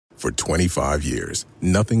For 25 years,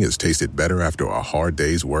 nothing has tasted better after a hard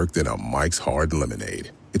day's work than a Mike's Hard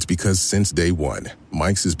Lemonade. It's because since day one,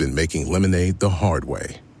 Mike's has been making lemonade the hard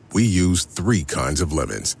way. We use 3 kinds of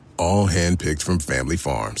lemons, all hand-picked from family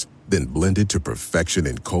farms, then blended to perfection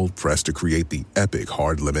and cold-pressed to create the epic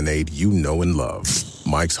hard lemonade you know and love.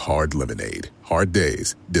 Mike's Hard Lemonade. Hard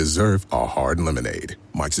days deserve a hard lemonade.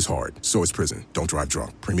 Mike's is hard, so is prison. Don't drive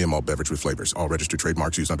drunk. Premium malt beverage with flavors. All registered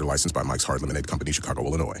trademarks used under license by Mike's Hard Lemonade Company, Chicago,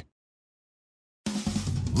 Illinois.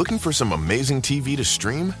 Looking for some amazing TV to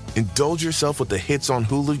stream? Indulge yourself with the hits on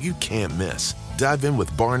Hulu you can't miss. Dive in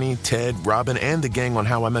with Barney, Ted, Robin, and the gang on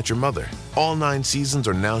How I Met Your Mother. All 9 seasons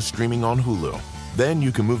are now streaming on Hulu. Then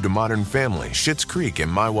you can move to Modern Family, Schitt's Creek,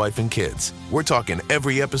 and My Wife and Kids. We're talking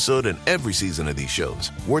every episode and every season of these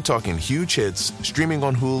shows. We're talking huge hits, streaming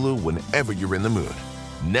on Hulu whenever you're in the mood.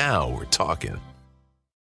 Now we're talking.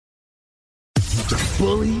 The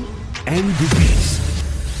Bully and the Beast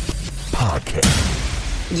Podcast.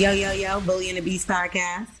 Yo, Bully and the Beast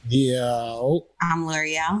Podcast. Yo. I'm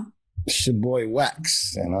L'Oreal. It's your boy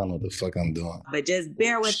Wax, and I don't know what the fuck I'm doing. But just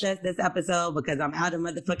bear with us this episode because I'm out of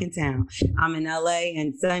motherfucking town. I'm in LA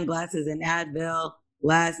and sunglasses and Advil.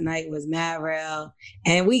 Last night was Mad Rail.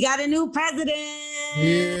 And we got a new president.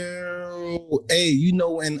 Yeah. Hey, you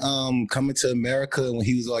know when Coming to America, when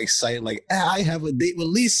he was all excited, like, I have a date with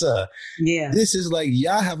Lisa. Yeah. This is like,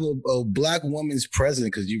 y'all have a black woman's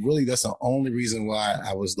president, because that's the only reason why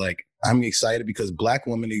I was like, I'm excited, because black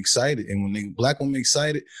women are excited. And when black women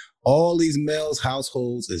excited, all these males'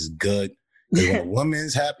 households is good. Because when a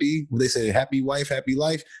woman's happy, they say happy wife, happy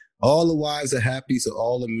life, all the wives are happy, so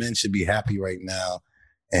all the men should be happy right now.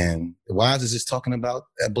 And the wives is just talking about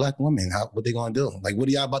black women, what they gonna do. Like, what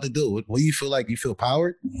are y'all about to do? What do you feel like? You feel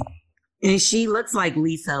powered? And she looks like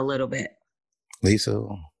Lisa a little bit. Lisa?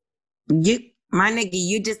 My nigga,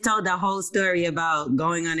 you just told the whole story about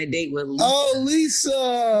going on a date with Lisa. Oh,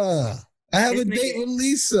 Lisa! I have a date with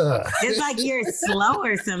Lisa. It's like you're slow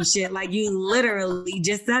or some shit. Like you literally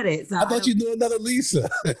just said it. So I thought you knew another Lisa.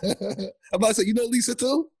 I'm about to say, you know Lisa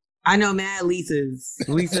too? I know mad Lisas.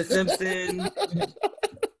 Lisa Simpson.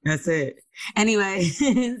 That's it. Anyway,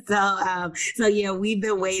 so yeah, we've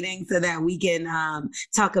been waiting so that we can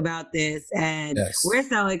talk about this, and We're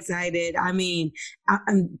so excited. I mean,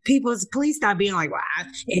 people, please stop being like, well,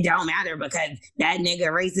 it don't matter because that nigga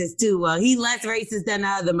racist too. Well, he less racist than the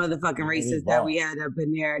other motherfucking racist that we had up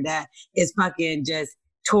in there that is fucking just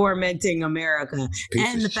tormenting America.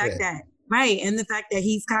 And the fact that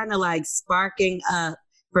he's kind of like sparking up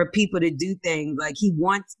for people to do things. Like he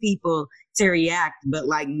wants people to react, but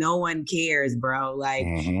like no one cares, bro. Like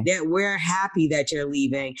that we're happy that you're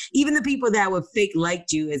leaving. Even the people that would fake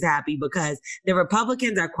liked you is happy because the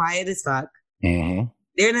Republicans are quiet as fuck.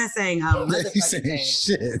 They're not saying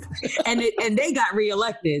shit. And they got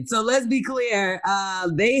reelected. So let's be clear.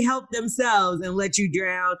 They helped themselves and let you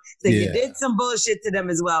drown. So you did some bullshit to them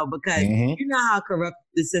as well, because you know how corrupt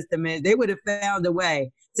the system is. They would have found a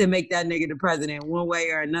way to make that nigga the president one way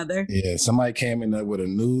or another. Yeah, somebody came in there with a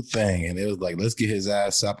new thing and it was like, let's get his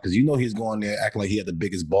ass up, because you know he's going there acting like he had the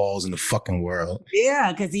biggest balls in the fucking world.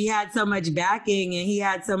 Yeah, because he had so much backing and he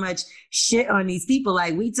had so much shit on these people.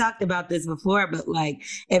 Like we talked about this before, but like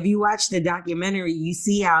if you watch the documentary, you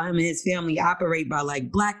see how him and his family operate by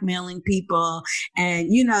like blackmailing people and,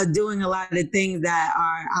 you know, doing a lot of things that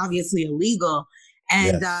are obviously illegal.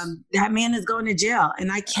 And that man is going to jail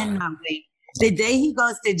and I cannot wait. The day he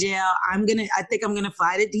goes to jail, I think I'm gonna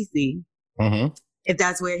fly to DC. If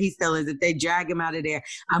that's where he still is. If they drag him out of there,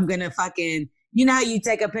 I'm gonna fucking, you know how you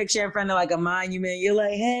take a picture in front of like a monument, you're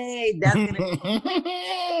like, hey, that's gonna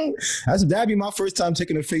that'd be my first time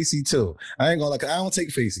taking a facey too. I ain't gonna I don't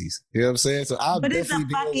take faces. You know what I'm saying? So but it's a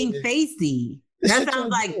fucking facey. That sounds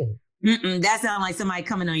like that sounds like somebody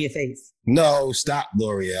coming on your face. No, stop,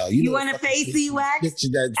 L'Oreal. You want a facey, Wax?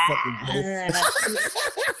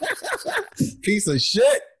 Piece of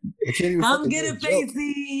shit. Come get a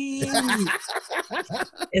facey.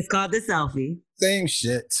 It's called the selfie. Same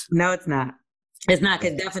shit. No, it's not. It's not,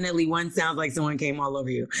 because definitely one sounds like someone came all over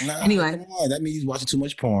you. Anyway. That means he's watching too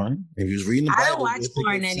much porn. If he was reading the Bible. I don't watch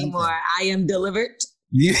porn anymore. I am delivered.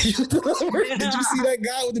 Yeah, you delivered? Did you see that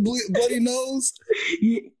guy with the bloody nose?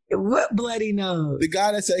 What bloody nose? The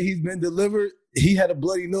guy that said he's been delivered, he had a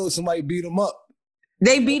bloody nose. Somebody beat him up.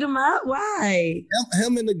 They beat him up? Why?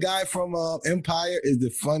 Him and the guy from Empire is the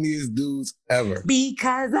funniest dudes ever.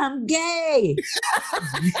 Because I'm gay.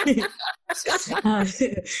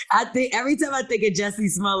 I think every time I think of Jesse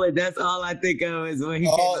Smollett, that's all I think of is when he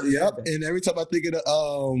came yep. And every time I think of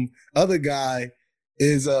the other guy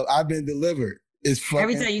is I've Been Delivered. It's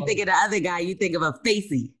every time you think of the other guy, you think of a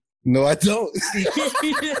facey. No, I don't.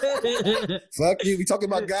 Fuck you. We talking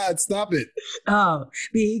about God. Stop it. Oh,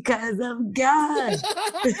 because of God.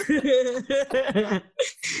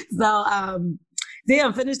 So,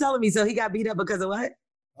 damn, finish telling me. So he got beat up because of what?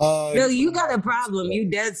 No, you got a problem. You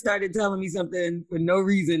dead started telling me something for no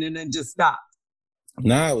reason and then just stopped.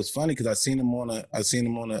 Nah, it was funny because I seen him on a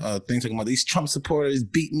thing talking about these Trump supporters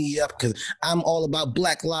beat me up because I'm all about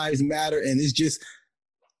Black Lives Matter, and it's just,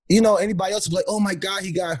 anybody else was like, oh my God,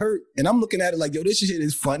 he got hurt, and I'm looking at it like, yo, this shit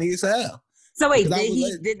is funny as hell. So wait,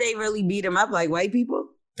 did they really beat him up like white people?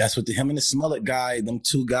 That's what him and the Smollett guy, them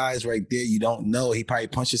two guys right there, you don't know. He probably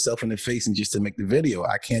punched himself in the face and just to make the video.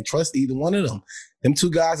 I can't trust either one of them. Them two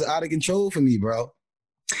guys are out of control for me, bro.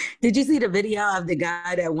 Did you see the video of the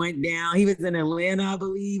guy that went down? He was in Atlanta, I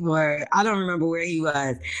believe, or I don't remember where he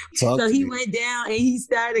was. So he went down and he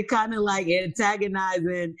started kind of like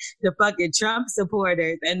antagonizing the fucking Trump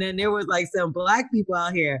supporters. And then there was like some Black people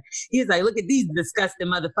out here. He was like, look at these disgusting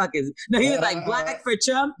motherfuckers. No, he was like, Black for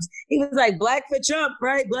Trump. He was like, Black for Trump,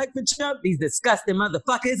 right? Black for Trump. These disgusting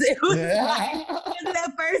motherfuckers. It was like,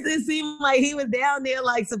 at first it seemed like he was down there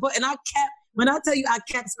like support. And when I tell you, I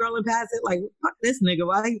kept scrolling past it like, fuck this nigga,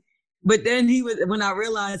 why? But then when I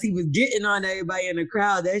realized he was getting on everybody in the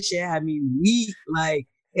crowd, that shit had me weak. Like,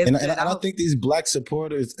 and I don't think these Black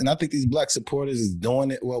supporters, is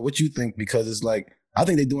doing it. Well, what you think? Because it's like, I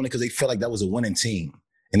think they're doing it because they felt like that was a winning team.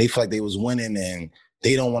 And they felt like they was winning and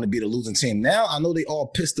they don't want to be the losing team. Now I know they all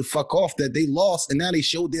pissed the fuck off that they lost and now they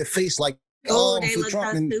showed their face like, they look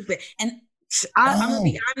so stupid. And I'm going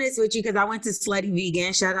to be honest with you because I went to Slutty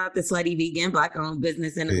Vegan. Shout out to Slutty Vegan, Black-owned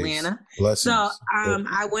business in Atlanta. Blessings. So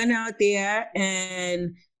I went out there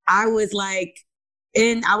and I was like,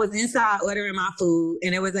 I was inside ordering my food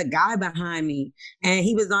and there was a guy behind me and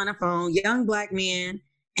he was on the phone, young Black man.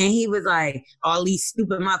 And he was like, all these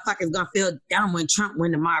stupid motherfuckers gonna feel dumb when Trump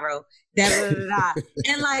win tomorrow.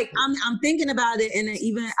 And like, I'm thinking about it. And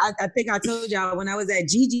even, I think I told y'all when I was at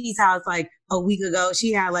Gigi's house, like a week ago,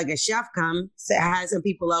 she had like a chef come, had some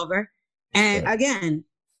people over. And again,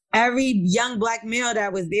 every young Black male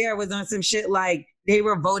that was there was on some shit like they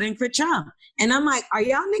were voting for Trump. And I'm like, are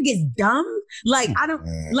y'all niggas dumb? Like, I don't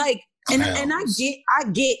like, and I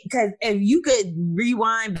get, because if you could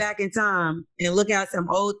rewind back in time and look at some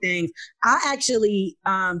old things, I actually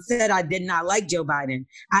said I did not like Joe Biden.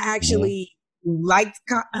 I actually liked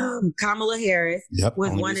Kamala Harris,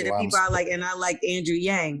 was one of the people I like, and I liked Andrew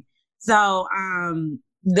Yang. So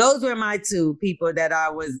those were my two people that I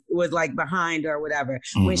was like behind or whatever.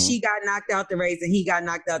 When she got knocked out the race and he got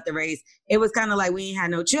knocked out the race, it was kind of like we ain't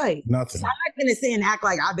had no choice. Nothing. So I'm not going to sit and act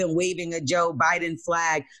like I've been waving a Joe Biden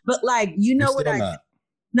flag, but like, you know what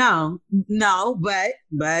no,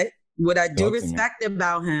 but what I do respect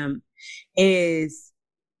about him is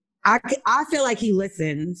I feel like he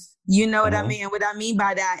listens. You know what I mean? And what I mean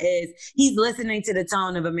by that is he's listening to the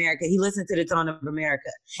tone of America. He listened to the tone of America.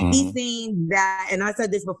 He's seen that, and I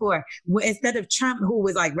said this before, instead of Trump, who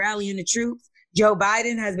was like rallying the troops, Joe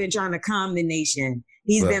Biden has been trying to calm the nation.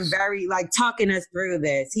 He's been very like talking us through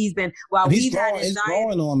this. He's been, while we've had anxiety. He's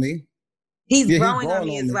growing on me. He's growing on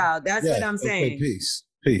me as well. That's what I'm saying. Okay, peace.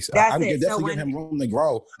 I'm definitely giving him room to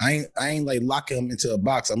grow. I ain't like locking him into a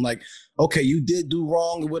box. I'm like, okay, you did do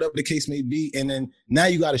wrong or whatever the case may be. And then now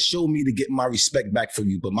you got to show me to get my respect back from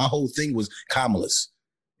you. But my whole thing was Kamala's.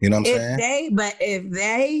 You know what I'm saying? If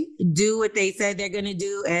they do what they said they're going to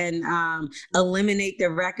do and eliminate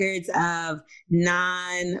the records of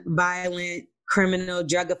non-violent criminal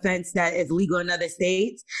drug offense that is legal in other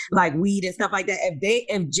states, like weed and stuff like that.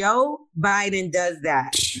 If Joe Biden does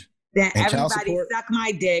that, then everybody suck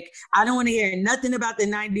my dick. I don't want to hear nothing about the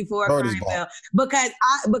 94 crime bill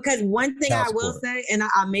because one thing I will say, and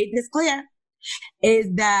I made this clear, is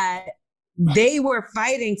that they were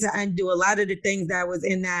fighting to undo a lot of the things that was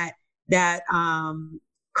in that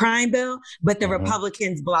crime bill, but the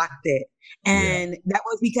Republicans blocked it. And that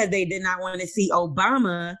was because they did not want to see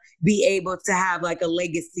Obama be able to have like a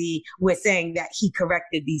legacy with saying that he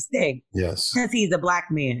corrected these things. Yes. Because he's a Black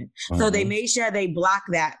man. So they made sure they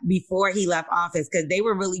blocked that before he left office because they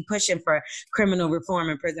were really pushing for criminal reform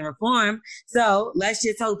and prison reform. So let's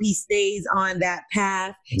just hope he stays on that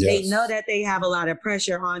path. Yes. They know that they have a lot of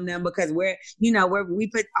pressure on them because we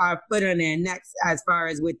put our foot on their necks as far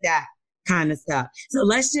as with that kind of stuff. So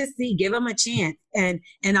let's just see, give him a chance. And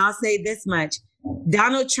I'll say this much.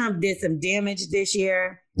 Donald Trump did some damage this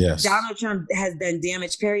year. Yes. Donald Trump has done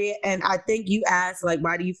damage, period. And I think you asked, like,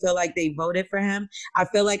 why do you feel like they voted for him? I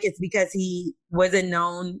feel like it's because he was a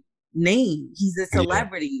known name. He's a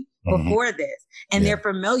celebrity before this. And they're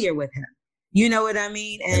familiar with him. You know what I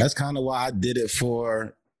mean? And that's kind of why I did it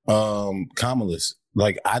for Kamala's.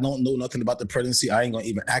 Like, I don't know nothing about the presidency. I ain't gonna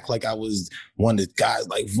even act like I was one of the guys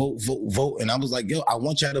like vote. And I was like, yo, I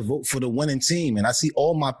want y'all to vote for the winning team. And I see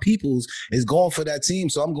all my peoples is going for that team,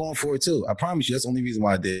 so I'm going for it too. I promise you, that's the only reason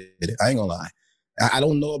why I did it. I ain't gonna lie. I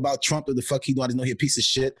don't know about Trump or the fuck he do. I just know he's a piece of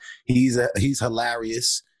shit. He's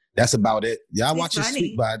hilarious. That's about it. Yeah, I watch his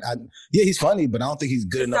speak, but yeah, he's funny, but I don't think he's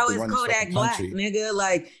good enough to run this fucking country. Nigga.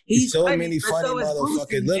 Like he's so funny, many funny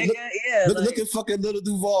motherfuckers. Look at fucking Little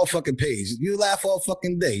Duval fucking page. You laugh all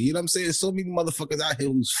fucking day. You know what I'm saying? There's so many motherfuckers out here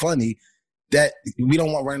who's funny that we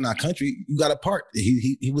don't want running our country. You got a part.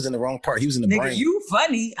 He was in the wrong part. He was in the brain. You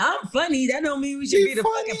funny. I'm funny. That don't mean we should be the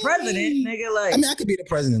fucking president, nigga. Like, I mean, I could be the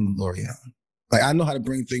president, L'Oreal. Like, I know how to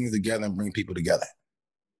bring things together and bring people together.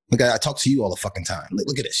 Look, I talk to you all the fucking time.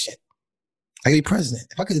 Look at this shit. I can be president.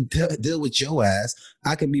 If I could deal with your ass,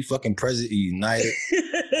 I can be fucking president of United.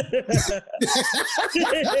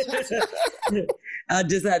 I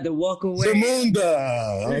just had to walk away.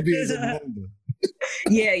 Zamunda. I'll be Zamunda.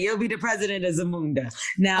 Yeah, you'll be the president of Zamunda.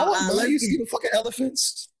 Now, you see the fucking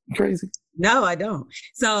elephants? Crazy. No, I don't.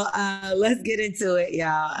 So let's get into it,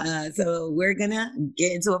 y'all. So we're going to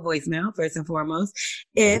get into a voicemail first and foremost.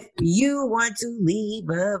 If you want to leave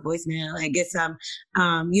a voicemail and get some,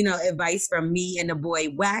 advice from me and the boy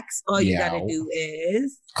Wax, all you got to do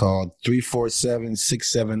is call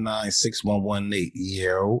 347-679-6118.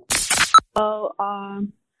 Yo. So,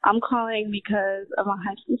 I'm calling because of my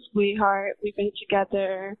high school sweetheart. We've been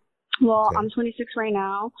together. Well, okay. I'm 26 right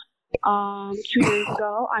now. 2 days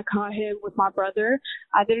ago, I caught him with my brother.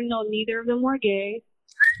 I didn't know neither of them were gay.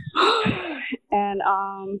 And,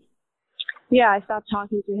 I stopped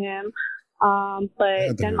talking to him.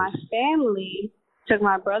 But then my family took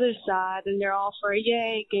my brother's side, and they're all for,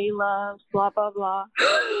 yay, gay love, blah, blah, blah.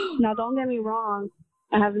 Now, don't get me wrong.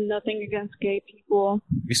 I have nothing against gay people.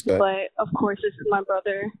 Respect. But, of course, this is my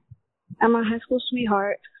brother and my high school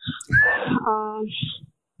sweetheart.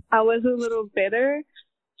 I was a little bitter.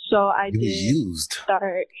 So I did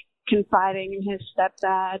start confiding in his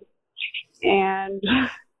stepdad, and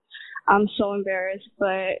I'm so embarrassed,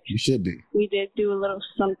 but you should be. We did do a little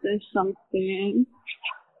something, and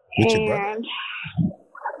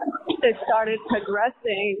it started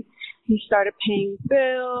progressing. He started paying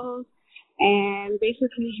bills, and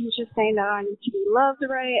basically he was just saying that I need to be loved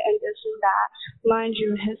right, and this and that. Mind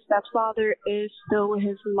you, his stepfather is still with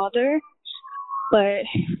his mother, but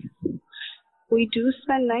we do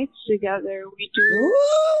spend nights together. We do,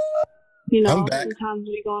 sometimes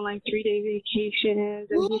we go on like 3-day vacations,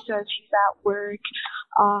 and he says he's at work.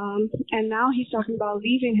 And now he's talking about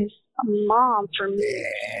leaving his mom for me.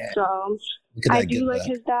 Yeah. So I do like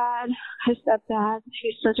his stepdad.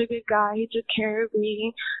 He's such a good guy. He took care of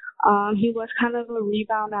me. He was kind of a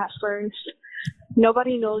rebound at first.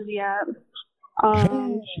 Nobody knows yet.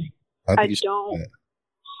 I don't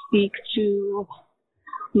speak to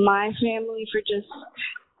my family for just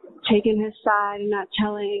taking his side and not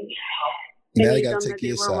telling any of them that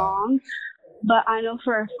they were wrong. But I know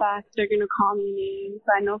for a fact they're going to call me names.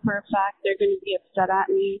 I know for a fact they're going to be upset at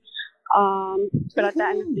me. But at the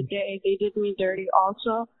end of the day, they did me dirty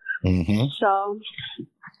also. Mm-hmm. So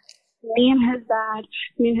me and his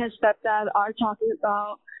stepdad are talking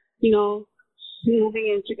about, moving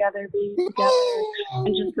in together, being together,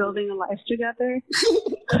 and just building a life together.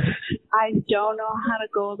 I don't know how to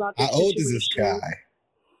go about this. How old is this guy?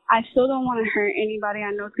 I still don't want to hurt anybody.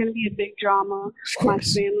 I know it's going to be a big drama. My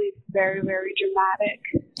family is very, very dramatic.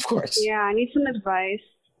 Of course. Yeah, I need some advice.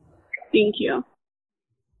 Thank you.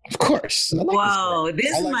 Of course. This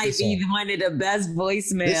might be one of the best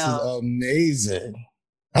voicemails. This is amazing.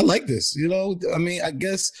 I like this. I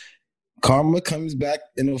guess karma comes back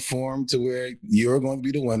in a form to where you're going to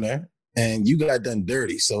be the winner and you got done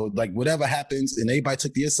dirty. So like whatever happens and everybody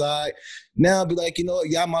took your side, now I'll be like,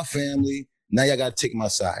 y'all my family. Now y'all got to take my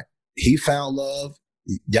side. He found love.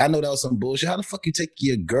 Y'all know that was some bullshit. How the fuck you take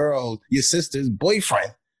your sister's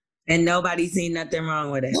boyfriend? And nobody seen nothing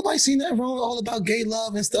wrong with it. Nobody seen that wrong. All about gay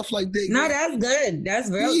love and stuff like that. No, that's good.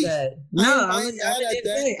 That's real good. No,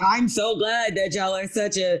 I'm so glad that y'all are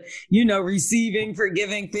such a, receiving,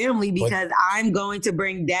 forgiving family because I'm going to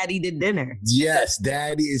bring daddy to dinner. Yes,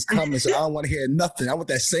 daddy is coming. So I don't want to hear nothing. I want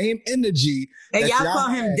that same energy. And y'all call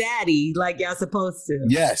him daddy like y'all supposed to.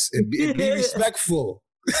 Yes, and be respectful.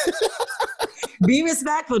 Be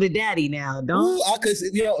respectful to daddy now. Don't.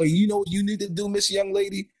 You know what you need to do, Miss Young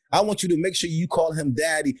Lady? I want you to make sure you call him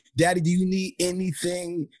daddy. Daddy, do you need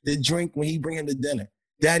anything to drink when he bring him to dinner?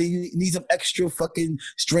 Daddy, you need some extra fucking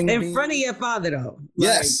string in front of your father, though.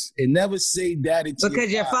 Yes, and never say daddy to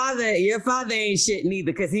because your father ain't shit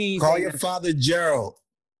neither. Because he ain't call your father Gerald.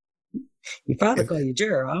 Your father call you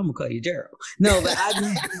Gerald. I'm gonna call you Gerald. No, but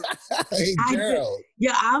hey, Gerald.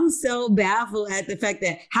 I'm so baffled at the fact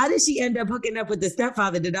that how did she end up hooking up with the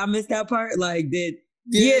stepfather? Did I miss that part? Like,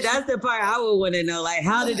 that's the part I would want to know. Like,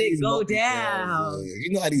 how did it go down?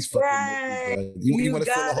 You know how these fucking you want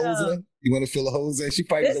to fill a hose in? You want to fill a hose in? She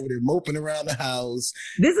probably was over there moping around the house.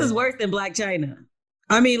 This is worse than Blac Chyna.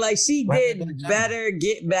 I mean, like, she did better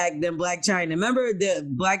get back than Blac Chyna. Remember the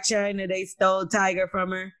Blac Chyna, they stole Tiger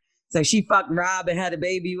from her? So she fucked Rob and had a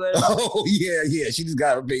baby with him. Oh, yeah. She just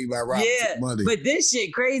got a baby by Rob. Yeah, but this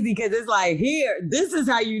shit crazy because it's like, this is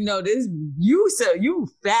how you know this. You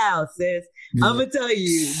foul, sis. Yeah. I'm going to tell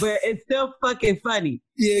you, but it's still fucking funny.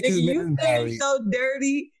 Yeah, because you think so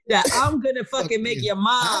dirty that I'm going to fucking make your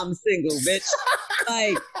mom single, bitch.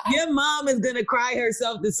 Like, your mom is going to cry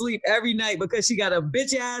herself to sleep every night because she got a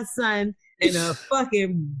bitch-ass son and a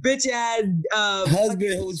fucking bitch-ass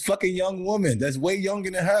husband who's fucking young woman that's way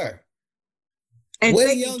younger than her. And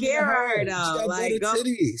taking care of her, though. She got like, better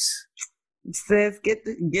titties. Sis, get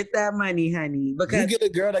that money, honey. Because you get a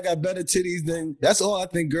girl that got better titties than, that's all I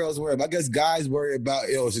think girls worry about. I guess guys worry about,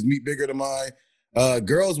 is his meat bigger than mine?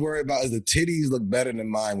 Girls worry about, is the titties look better than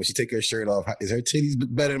mine when she take her shirt off? Is her titties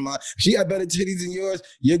better than mine? If she got better titties than yours,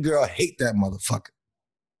 your girl hate that motherfucker.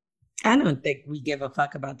 I don't think we give a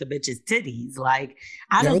fuck about the bitch's titties. Like,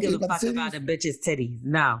 I don't give a fuck about the bitch's titties.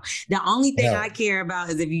 No. The only thing I care about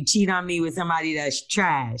is if you cheat on me with somebody that's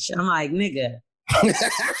trash. I'm like, nigga.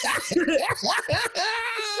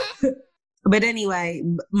 But anyway,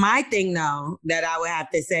 my thing, though, that I would have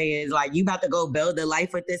to say is, like, you about to go build a life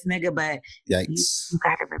with this nigga, but yikes. You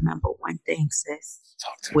got to remember one thing, sis.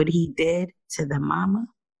 What he did to the mama,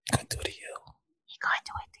 gonna do to you. He gonna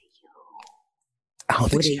do it to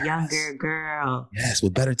you. With a younger girl. Yes,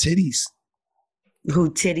 with better titties. Who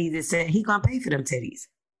titties is said he gonna pay for them titties.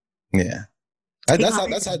 Yeah.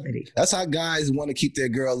 That's how guys want to keep their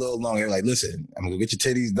girl a little longer. Like, listen, I'm gonna get your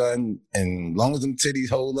titties done, and as long as them titties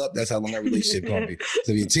hold up, that's how long that relationship gonna be.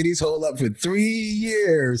 So if your titties hold up for 3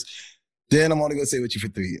 years, then I'm only gonna stay with you for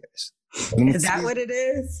 3 years. Is that what it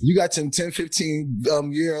is? You got some 10, 15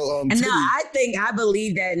 year titties. No, I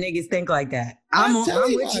believe that niggas think like that. I'm with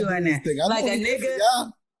you on that. Like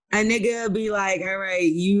a nigga be like, all right,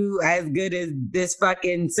 you as good as this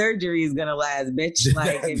fucking surgery is gonna last, bitch.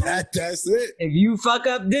 Like that's it. If you fuck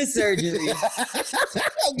up this surgery,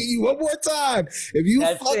 I'll give you one more time. If you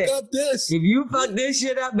fuck this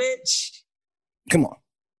shit up, bitch. Come on.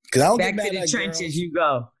 Cause I don't back to the trenches girls. You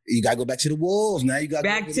go. You gotta go back to the wolves. Now you gotta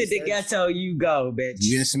back to the ghetto. You go, bitch.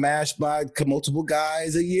 You're getting smashed by multiple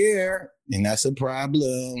guys a year, and that's a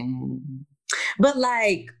problem. But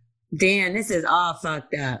like, damn, this is all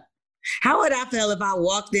fucked up. How would I feel if I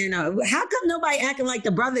walked in? How come nobody acting like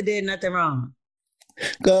the brother did nothing wrong?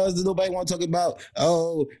 Because nobody want to talk about,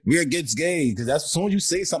 we're against gay. Because that's as soon as you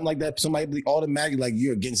say something like that, somebody be automatically like,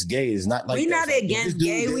 you're against gay. It's not like we're not against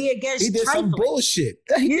gay. We against. He did some bullshit.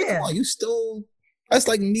 Come on, you stole. That's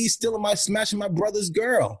like me smashing my brother's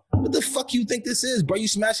girl. What the fuck you think this is, bro? You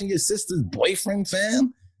smashing your sister's boyfriend,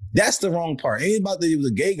 fam? That's the wrong part. Ain't about that he was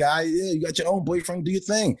a gay guy. Yeah, you got your own boyfriend. Do your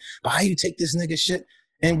thing. But how you take this nigga shit?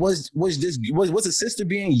 And was the sister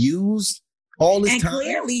being used all this time? And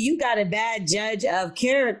clearly you got a bad judge of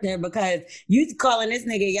character because you calling this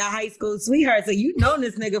nigga your high school sweetheart. So you known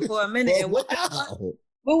this nigga for a minute. And what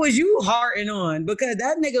was you hearting on? Because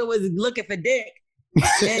that nigga was looking for dick.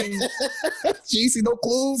 And she see no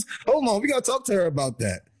clues. Hold on, we gotta talk to her about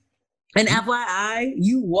that. And FYI,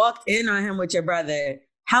 you walked in on him with your brother.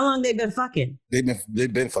 How long they been fucking? They've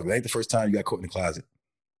been fucking. That ain't the first time you got caught in the closet.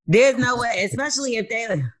 There's no way, especially if they.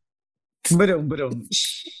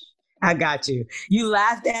 I got you. You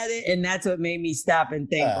laughed at it, and that's what made me stop and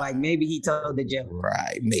think. Like maybe he told the joke,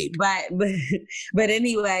 right? Maybe. But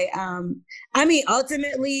anyway, I mean,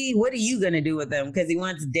 ultimately, what are you gonna do with him? Because he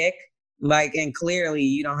wants dick, like, and clearly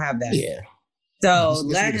you don't have that. Yeah. So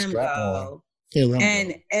let him go.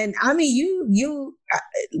 And I mean, you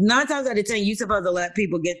 9 times out of 10, you supposed to let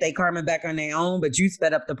people get their karma back on their own, but you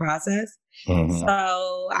sped up the process. Mm-hmm.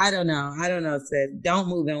 So I don't know, sis. Don't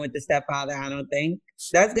move in with the stepfather. I don't think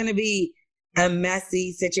that's going to be a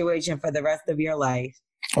messy situation for the rest of your life.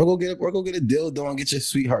 Or go get a dildo and get your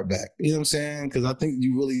sweetheart back. You know what I'm saying? Because I think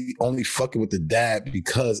you really only fucking with the dad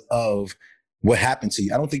because of what happened to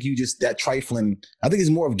you. I don't think you just that trifling. I think it's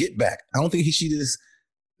more of get back. I don't think she just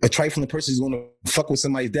a trifling person is going to fuck with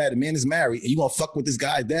somebody's dad. The man is married, and you going to fuck with this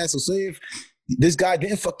guy's dad. So say if this guy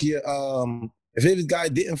didn't fuck your, if this guy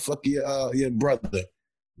didn't fuck your brother,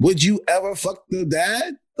 would you ever fuck the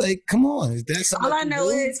dad? Like, come on. Is that something? All I know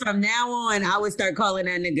is from now on, I would start calling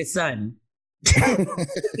that nigga son.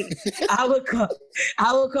 I would call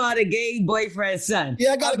the gay boyfriend's son.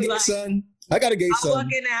 Yeah, I got a gay son. I got a gay son. I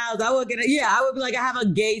walk in the house. I would be like, I have a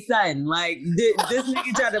gay son. Like, this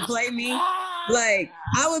nigga tried to play me. Like,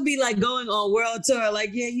 I would be like going on world tour.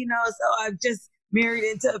 Like, yeah, so I've just married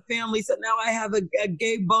into a family. So now I have a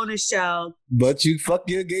gay bonus child. But you fuck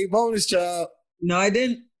your gay bonus child. No, I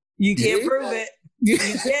didn't. You can't prove it.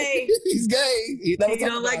 He's gay. He's gay. He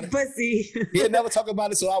don't like pussy. He'll never talk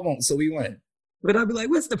about it, so I won't. So we win. But I'll be like,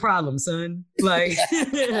 what's the problem, son? Like,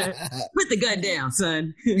 put the gun down,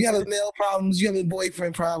 son. You have male problems. You have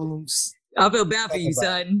boyfriend problems. I feel bad for you,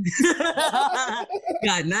 son.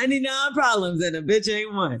 Got 99 problems and a bitch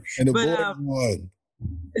ain't one. And the boy one.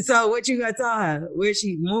 So what you gonna tell her? Where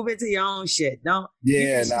she move into your own shit? Don't.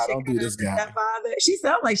 Yeah, don't do this guy. Stepfather. She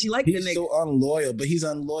sounds like she liked the nigga. He's so unloyal, but he's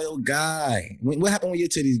an unloyal guy. What happened when your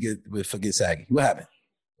titties get saggy? What happened?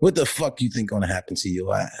 What the fuck you think gonna happen to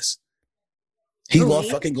your ass? He gonna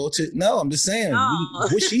fucking go to? No, I'm just saying. Oh.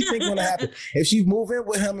 What she think gonna happen? If she move in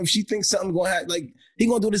with him, if she thinks something gonna happen, like he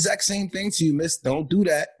gonna do the exact same thing to you, miss. Don't do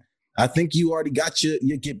that. I think you already got your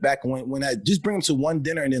get back when I just bring him to one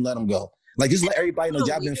dinner and then let him go. Like just let everybody know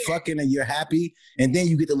y'all been fucking and you're happy, and then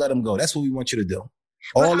you get to let him go. That's what we want you to do.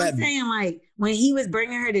 I'm saying, like when he was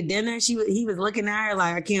bringing her to dinner, he was looking at her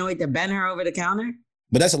like, I can't wait to bend her over the counter.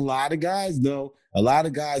 But that's a lot of guys, though. A lot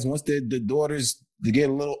of guys, once the daughters they get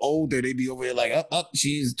a little older, they be over here like,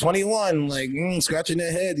 she's 21, like scratching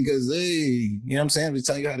their head because, hey, you know what I'm saying? I'm just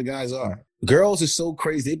telling you how the guys are. Girls are so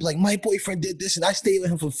crazy. They be like, my boyfriend did this and I stayed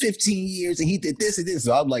with him for 15 years and he did this and this.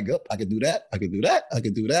 So I'm like, I could do that. I could do that. I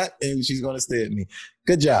could do that. And she's going to stay with me.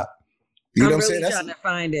 Good job. You know what I'm saying? I'm trying to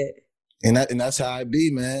find it. And that's how I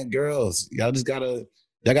be, man. Girls, y'all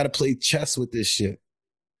gotta play chess with this shit.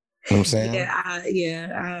 You know what I'm saying?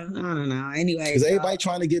 I don't know. Anyway. Because everybody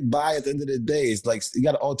trying to get by at the end of the day. It's like you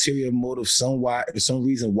got an ulterior motive some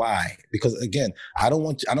reason why. Because again, I don't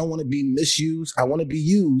want to be misused. I want to be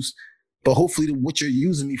used. But hopefully what you're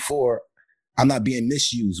using me for, I'm not being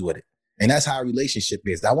misused with it. And that's how a relationship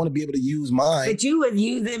is. I want to be able to use mine. But you was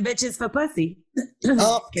using bitches for pussy. At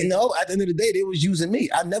the end of the day, they was using me.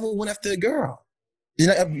 I never went after a girl. Me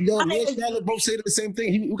and Charlotte both say the same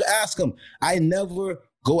thing. You can ask them. I never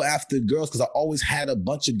go after girls because I always had a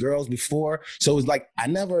bunch of girls before. So it's like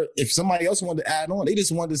if somebody else wanted to add on, they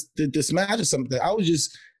just wanted to smash or something. I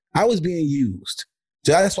was being used.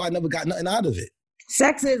 So that's why I never got nothing out of it.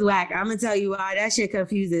 Sex is whack. I'm gonna tell you why. That shit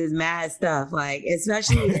confuses mad stuff. Like,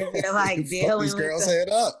 especially if they're like dealing these girls head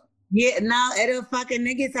up. Yeah, no, it'll fucking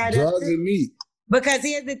niggas head up. Drugs and meat. Because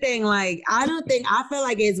here's the thing, like, I feel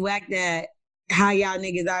like it's whack that how y'all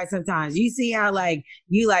niggas are sometimes. You see how like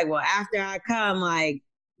you like, well, after I come, like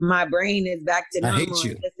my brain is back to normal. I hate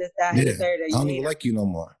you. I don't even like you no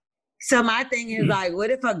more. So my thing is like, what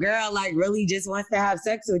if a girl like really just wants to have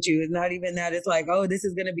sex with you? It's not even that. It's like, oh, this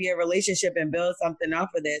is going to be a relationship and build something off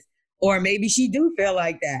of this. Or maybe she do feel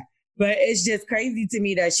like that. But it's just crazy to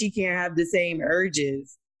me that she can't have the same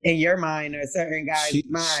urges in your mind or certain guys'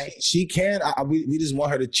 mind. She can. We just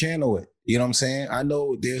want her to channel it. You know what I'm saying? I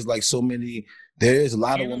know there's like so many. There's a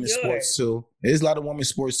lot of women's sports too. There's a lot of women's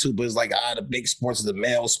sports too, but it's like the big sports are the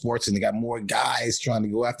male sports, and they got more guys trying to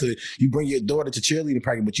go after it. You bring your daughter to cheerleading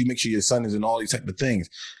practice, but you make sure your son is in all these type of things.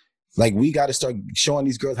 Like we got to start showing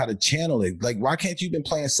these girls how to channel it. Like why can't you been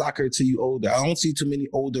playing soccer till you older? I don't see too many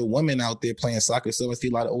older women out there playing soccer, so I see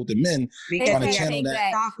a lot of older men trying to channel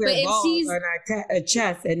that. Soccer balls on a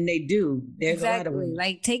chest, and they do. There's exactly. A lot of women.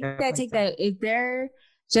 Like take that. If they're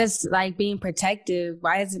just like being protective,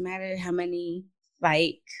 why does it matter how many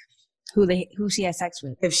who she has sex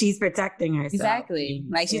with? If she's protecting herself. Exactly.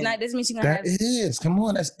 Like she's not, doesn't mean she's gonna have. That is. Come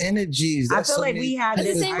on, that's energies. I feel like we have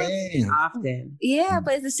this often. Yeah,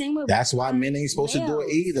 but it's the same with. That's why men ain't supposed to do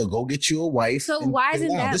it either. Go get you a wife. So why isn't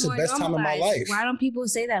that this more is the best time of my life? Why don't people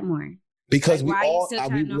say that more? Because like, why are you still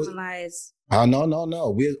trying to normalize?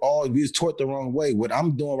 No. We was taught the wrong way. What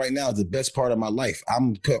I'm doing right now is the best part of my life.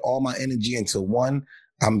 I'm put all my energy into one.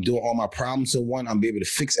 I'm doing all my problems in one. I'm be able to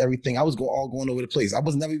fix everything. I was going over the place. I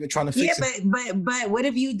was never even trying to fix it. But what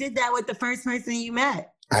if you did that with the first person you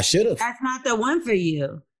met? I should have. That's not the one for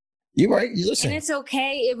you. You're right. You listen. And it's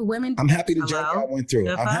okay if women. I'm happy the journey I went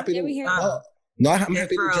through. I'm happy to. I'm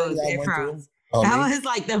happy the journey I went through. I was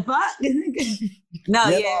like, the fuck? No,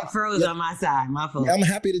 it froze on my side. My fault. I'm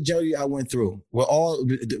happy the journey I went through. With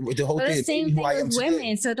the whole thing. The same thing with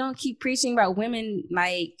women. So don't keep preaching about women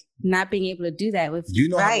like not being able to do that with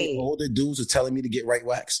how many older dudes were telling me to get right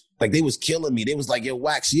wax? Like they was killing me. They was like, yo,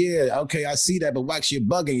 wax, yeah, okay, I see that, but wax, you're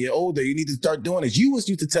bugging, you're older, you need to start doing this. You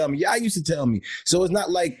used to tell me, I used to tell me. So it's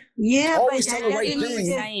not like always tell the right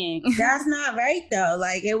thing. That's not right though.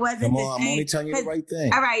 Like it wasn't. Come on, I'm only telling you the right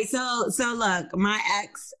thing. All right, so look, my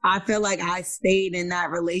ex, I feel like I stayed in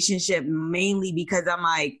that relationship mainly because I'm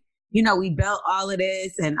like, we built all of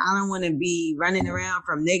this and I don't want to be running around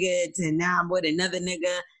from nigga to now I'm with another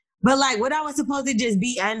nigga. But like, what I was supposed to just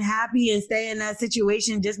be unhappy and stay in that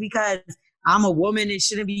situation just because I'm a woman and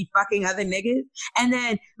shouldn't be fucking other niggas? And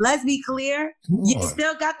then let's be clear, you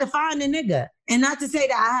still got to find a nigga. And not to say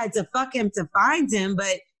that I had to fuck him to find him,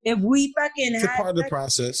 but if we fucking it's a part of the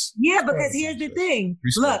process. Yeah, because here's the thing.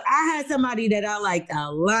 Respect. Look, I had somebody that I liked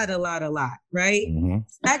a lot, right? Mm-hmm.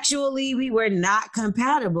 Sexually, we were not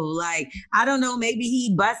compatible. Like, I don't know, maybe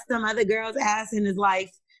he bust some other girl's ass in his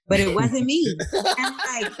life, but it wasn't me. And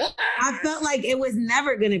like, I felt like it was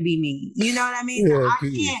never going to be me. You know what I mean? So I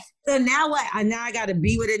can't. So now what? Now I got to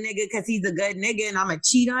be with a nigga because he's a good nigga and I'm going to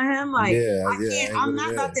cheat on him? Like, I can't. I'm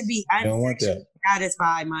not about to be unsexually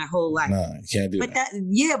satisfied my whole life. Nah, you can't do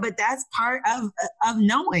that. But that's part of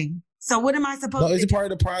knowing. So what am I supposed to do? It's a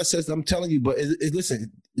part of the process, I'm telling you. But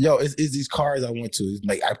listen, it's these cars I went to. It's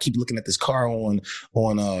like I keep looking at this car on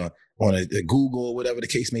a Google or whatever the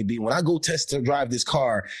case may be. When I go test to drive this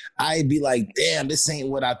car, I'd be like, damn, this ain't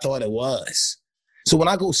what I thought it was. So when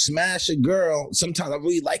I go smash a girl, sometimes I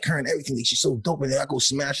really like her and everything. Like, she's so dope. And then I go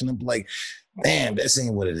smash and I'm like, damn, this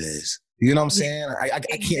ain't what it is. You know what I'm saying? I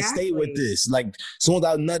can't stay with this. Like, as soon as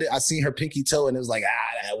I nutted, I seen her pinky toe and it was like,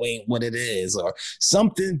 that ain't what it is. Or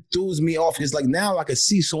something throws me off. It's like, now I can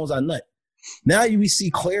see as soon as I nut. Now we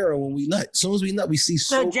see clearer when we nut. As soon as we nut, we see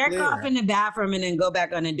so jerk clear. Off in the bathroom and then go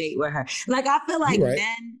back on a date with her. Like, I feel like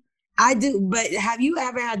men, I do. But have you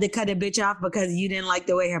ever had to cut a bitch off because you didn't like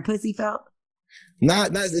the way her pussy felt?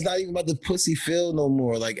 It's not even about the pussy feel no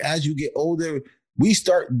more. Like, as you get older, we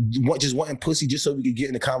start just wanting pussy just so we could get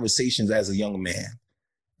into conversations as a young man.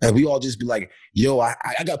 And we all just be like, yo, I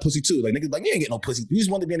got pussy too. Like, niggas like, you ain't get no pussy. We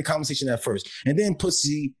just want to be in the conversation at first. And then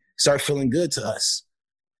pussy start feeling good to us.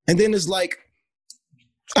 And then it's like,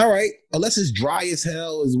 all right, unless it's dry as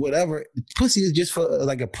hell, is whatever. Pussy is just for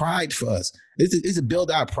like a pride for us. It's to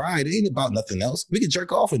build our pride. It ain't about nothing else. We can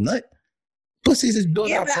jerk off and nut. Pussy is just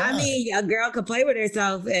build our pride. I mean, a girl could play with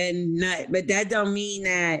herself and nut, but that don't mean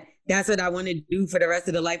that that's what I want to do for the rest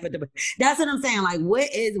of the life. That's what I'm saying. Like,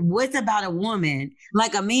 what's about a woman?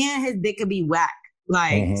 Like, a man, his dick could be whack,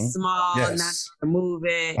 like small, not to move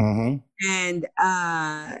it. And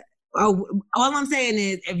all I'm saying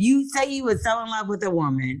is, if you say you was so in love with a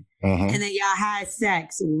woman and then y'all had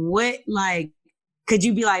sex, what, like, could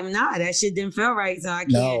you be like, nah, that shit didn't feel right, so I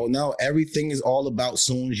can't? No, everything is all about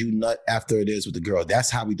soon as you nut after it is with the girl. That's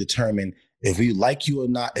how we determine if we like you or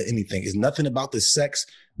not at anything. It's nothing about the sex,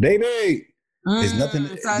 baby. There's nothing.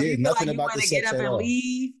 So there's nothing like about the sex get up at and all.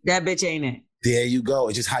 Leave, that bitch ain't it. There you go.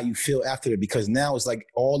 It's just how you feel after it, because now it's like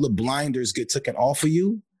all the blinders get taken off of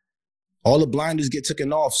you. All the blinders get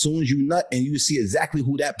taken off soon as you nut and you see exactly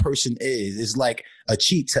who that person is. It's like a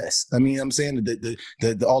cheat test. I mean, I'm saying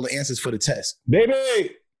the all the answers for the test.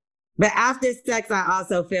 Baby! But after sex, I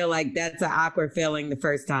also feel like that's an awkward feeling the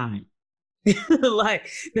first time. Like,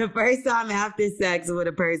 the first time after sex with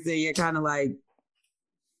a person, you're kind of like,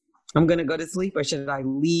 I'm going to go to sleep, or should I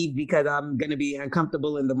leave because I'm going to be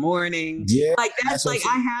uncomfortable in the morning? Yeah. Like, that's like,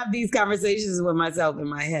 I have these conversations with myself in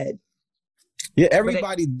my head. Yeah,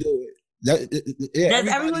 everybody do it. Does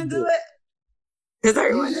everyone do it? Does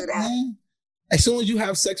everyone do that? As soon as you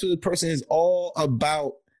have sex with a person, it's all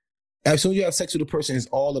about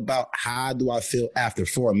how do I feel after,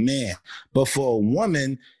 for a man. But for a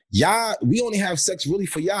woman, y'all, we only have sex really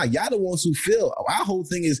for y'all. Y'all the ones who feel. Our whole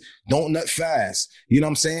thing is don't nut fast. You know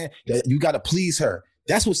what I'm saying? That you got to please her.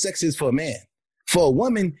 That's what sex is for a man. For a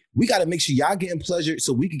woman, we got to make sure y'all getting pleasure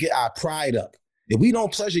so we can get our pride up. If we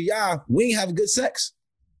don't pleasure y'all, we ain't having good sex.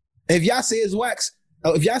 If y'all say it's whack,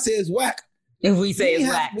 if we say it's whack.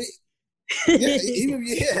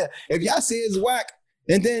 If y'all say it's whack,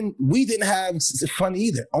 and then we didn't have fun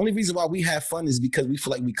either. Only reason why we have fun is because we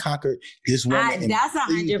feel like we conquered this woman. That's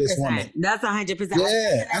 100%. That's 100%.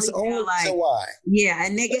 Yeah, that's the only reason why. Yeah, a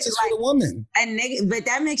nigga is like for the woman. A nigga, but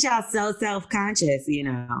that makes y'all so self-conscious, you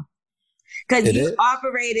know, because you're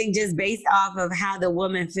operating just based off of how the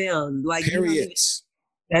woman feels. Like, periods.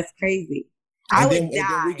 That's crazy. And then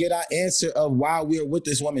we get our answer of why we're with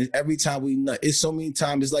this woman every time we nut. It's so many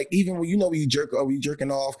times. It's like, even when you jerking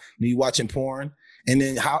off, when you watching porn, and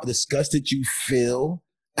then how disgusted you feel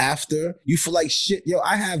after. You feel like shit. Yo,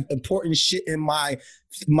 I have important shit in my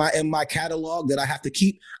catalog that I have to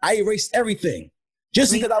keep. I erased everything.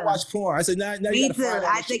 Just because I watch porn. I said, now Me you gotta too. find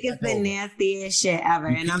I think it's the nastiest shit ever,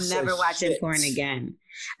 and I'm never watching porn again.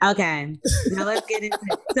 Okay, now let's get into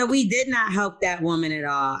it. So we did not help that woman at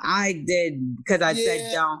all. I did, because I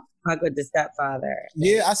said don't fuck with the stepfather.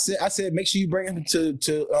 Yeah, I said make sure you bring him to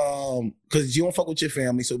because you don't fuck with your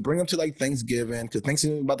family, so bring him to like Thanksgiving, because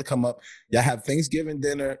Thanksgiving is about to come up. Y'all have Thanksgiving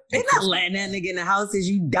dinner. They're not letting that nigga in the house. Is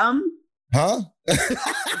you dumb? Huh?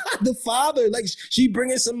 The father, like she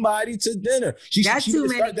bringing somebody to dinner. That's too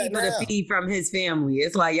many people to feed from his family.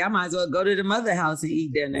 It's like y'all might as well go to the mother house and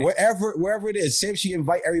eat dinner. Wherever it is, same she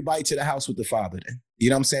invite everybody to the house with the father. Then you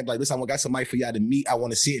know what I'm saying? Like, listen, I got somebody for y'all to meet. I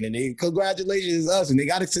want to see it, and they congratulations us, and they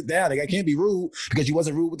got to sit down. They can't be rude because you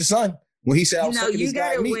wasn't rude with the son when he said, you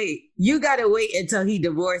gotta wait. You gotta wait until he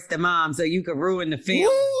divorced the mom so you could ruin the family.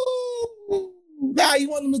 Woo! Nah, you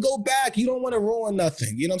want him to go back. You don't want to ruin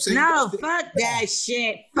nothing. You know what I'm saying? No, fuck that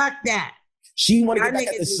shit. Fuck that. She want to get back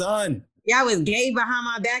at the son. Y'all was gay behind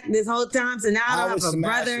my back this whole time, so now I don't have a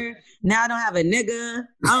brother. Now I don't have a nigga.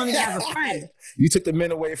 I don't even have a friend. You took the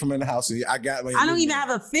men away from in the house. And I don't even have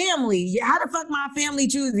a family. How the fuck my family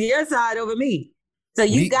choose your side over me? So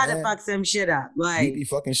you gotta fuck some shit up. Like, you be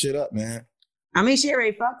fucking shit up, man. I mean, she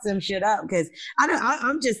already fucked some shit up because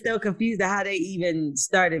I'm just still confused at how they even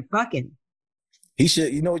started fucking. He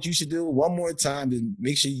should, you know what you should do? One more time to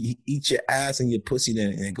make sure you eat your ass and your pussy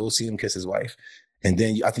and go see him kiss his wife. And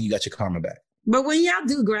then I think you got your karma back. But when y'all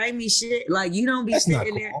do grimy shit, like you don't be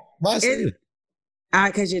sitting there. Why say it?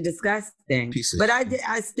 Because you're disgusting. But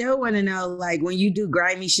I still want to know, like, when you do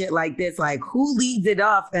grimy shit like this, like who leads it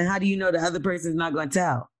off and how do you know the other person's not going to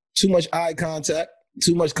tell? Too much eye contact,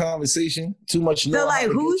 too much conversation, too much. So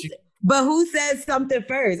like who says something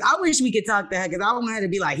first? I wish we could talk to her because I want her to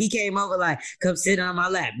be like, he came over like, come sit on my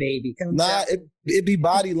lap, baby. It'd be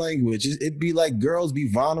body language. It'd be like girls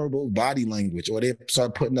be vulnerable body language, or they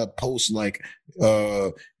start putting up posts like,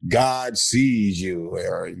 God sees you,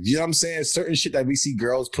 or you know what I'm saying? Certain shit that we see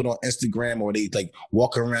girls put on Instagram, or they like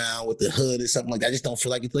walk around with the hood or something like that. I just don't feel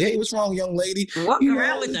like it's like, hey, what's wrong, young lady? Walking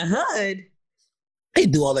around with the hood? They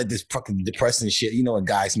do all that fucking depressing shit. You know, when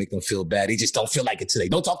guys make them feel bad. They just don't feel like it today.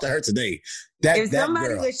 Don't talk to her today. If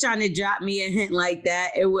somebody was trying to drop me a hint like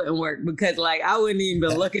that, it wouldn't work because, like, I wouldn't even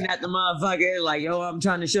be looking at the motherfucker like, yo, I'm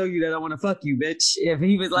trying to show you that I want to fuck you, bitch. If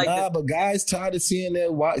he was like, but guys tired of seeing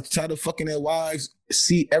tired of fucking their wives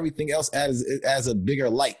see everything else as a bigger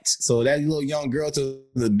light. So that little young girl to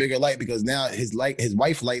the bigger light because now his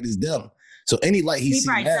wife light is dim. So any light he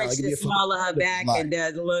probably touched the small of her back and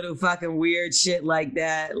does a little fucking weird shit like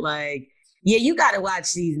that. Like, yeah, you gotta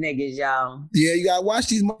watch these niggas, y'all. Yeah, you gotta watch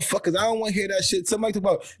these motherfuckers. I don't want to hear that shit. Somebody talk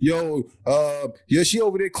about, yo, she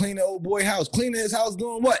over there cleaning old boy house. Cleaning his house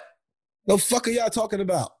doing what? The fuck are y'all talking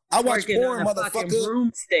about? I watch porn, motherfucker.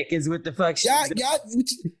 Broomstick is what the fuck shit.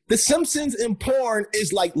 The Simpsons in porn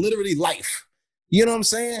is like literally life. You know what I'm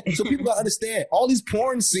saying? So people gotta understand. All these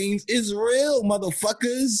porn scenes is real,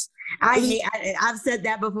 motherfuckers. I've said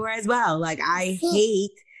that before as well. Like, I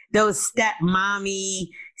hate those stepmommy,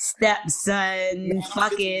 stepson,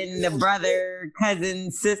 fucking the brother,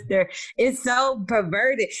 cousin, sister. It's so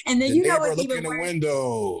perverted. And then you know what's even worse?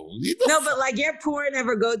 Window. No, but like your porn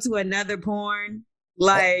ever go to another porn?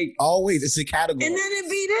 Like always, it's a category. And then it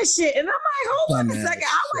be this shit. And I'm like, hold on a second.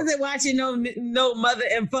 I wasn't watching no mother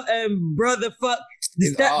and brother fuck.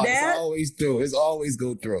 It's always through. It's always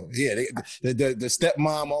go through. Yeah, the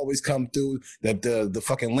stepmom always come through. The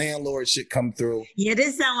fucking landlord shit come through. Yeah,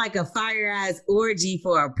 this sound like a fire ass orgy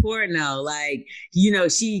for a porno. Like, you know,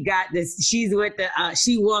 she got this. She's with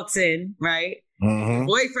she walks in, right? Mm-hmm.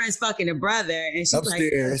 Boyfriend's fucking a brother, and she's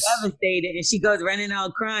upstairs, like devastated, and she goes running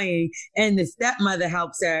out crying, and the stepmother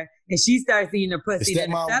helps her, and she starts eating her pussy. Then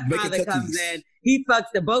the stepfather comes in, he fucks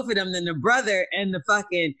the both of them, then the brother and the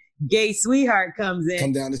fucking gay sweetheart comes in,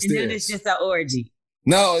 come down the stairs, and then it's just an orgy.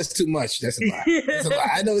 No, it's too much. That's a lot. That's a lot.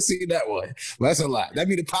 I never seen that one. But that's a lot. That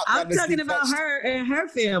mean the pop. I'm talking about her and her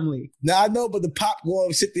family. No, I know, but the pop go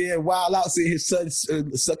and sit there and wild out, see his son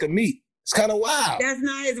sucking meat. It's kind of wild. That's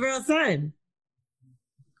not his real son.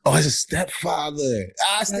 Oh, it's a stepfather.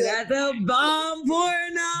 That's a bomb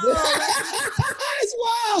porno. It's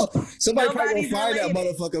wild. Somebody probably gonna find that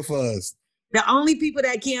motherfucker for us. The only people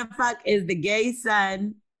that can't fuck is the gay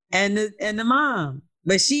son and the mom.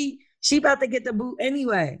 But she about to get the boot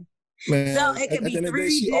anyway. Man, so it could be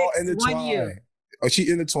 3 dicks, 1 year. Oh, she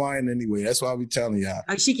intertwined anyway. That's why we telling y'all.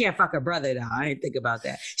 Oh, she can't fuck her brother though. I ain't think about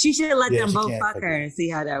that. She should let them both fuck her and see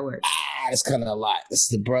how that works. it's kind of a lot. It's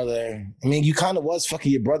the brother. I mean, you kind of was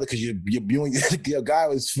fucking your brother because your guy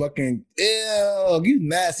was fucking, ew, you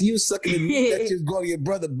nasty. You was sucking the meat that you was going to your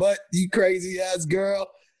brother butt, you crazy ass girl.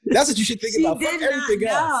 That's what you should think about. Fuck everything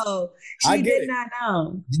else. She did not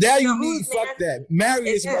know. Now you need fuck that. Marry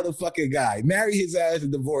this motherfucking guy. Marry his ass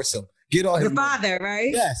and divorce him. Get all his father,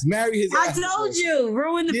 right? Yes, marry his ass. I told you,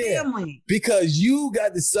 ruin the family. Because you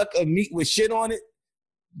got to suck a meat with shit on it.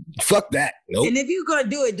 Fuck that. Nope. And if you're gonna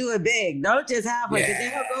do it big. Don't just have her, because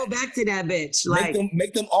then he'll go back to that bitch. Like,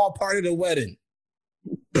 make them all part of the wedding.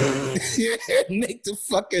 Make the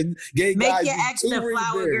fucking gay guys. Make your ex the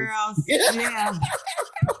flower girls. Yeah.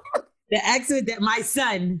 The ex with that, my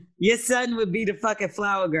son. Your son would be the fucking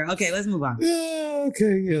flower girl. Okay, let's move on. Yeah,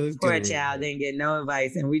 okay, yeah. Let's Poor child didn't get no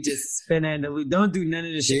advice, and we just spin in the loop. Don't do none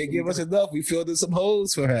of the shit. Didn't give us enough. We filled in some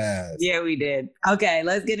holes for her. Yeah, we did. Okay,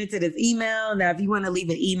 let's get into this email. Now, if you want to leave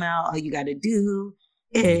an email, all you got to do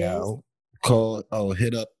is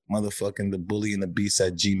hit up motherfucking the bully and the beast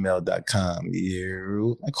at gmail.com.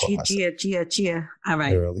 Yeah, I call myself. Cheer. All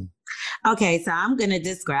right. Early. Okay, so I'm going to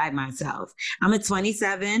describe myself. I'm a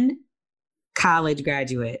 27 college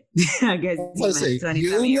graduate. I guess you about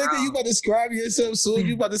to describe yourself soon.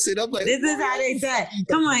 You about to sit up like this is how they say.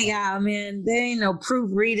 Come on, y'all, man. There ain't no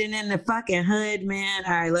proofreading in the fucking hood, man.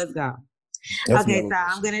 All right, let's go. Okay, so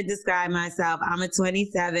I'm going to describe myself. I'm a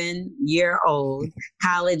 27-year-old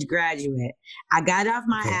college graduate. I got off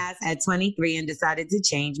my ass at 23 and decided to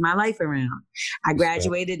change my life around. I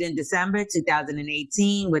graduated in December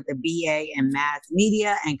 2018 with a BA in Mass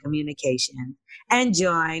Media and Communication and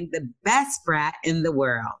joined the best frat in the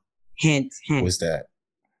world. Hint, hint. What's that?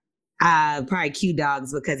 Probably Q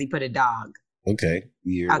Dogs, because he put a dog. Okay.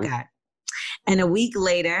 Yeah. Okay. And a week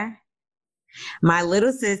later, my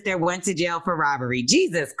little sister went to jail for robbery.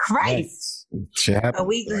 Jesus Christ. Nice. A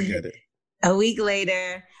week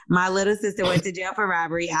later, my little sister went to jail for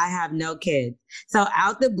robbery. I have no kids. So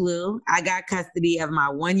out the blue, I got custody of my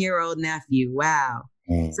 1-year-old nephew. Wow.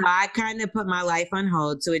 So I kind of put my life on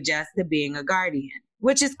hold to adjust to being a guardian,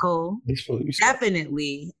 which is cool.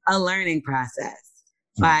 Definitely a learning process.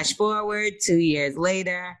 Flash forward 2 years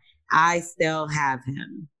later, I still have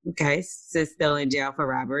him. Okay. So still in jail for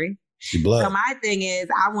robbery. So my thing is,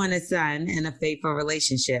 I want a son in a faithful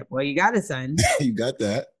relationship. Well, you got a son. You got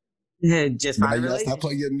that. Just find a relationship. Stop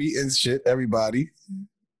putting your meat and shit, everybody.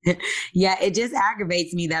 Yeah, it just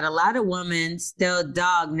aggravates me that a lot of women still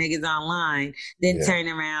dog niggas online, then turn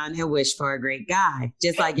around and wish for a great guy.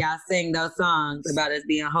 Just like y'all sing those songs about us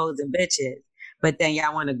being hoes and bitches, but then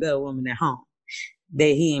y'all want a good woman at home.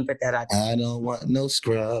 He ain't put that out there. I don't want no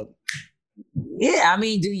scrub. Yeah, I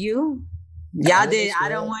mean, do you? Y'all did. I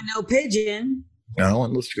don't want no pigeon. I don't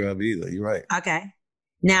want no scrub either. You're right. Okay.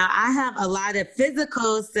 Now, I have a lot of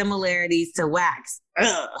physical similarities to Wax.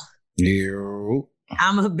 Ugh. Yeah.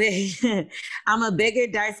 I'm a bigger,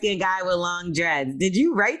 dark-skinned guy with long dreads. Did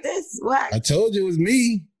you write this? What? I told you it was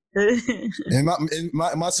me. and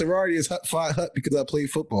my sorority is Phi Hut because I played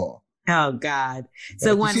football. Oh God!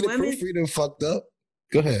 So when the proofreading fucked up.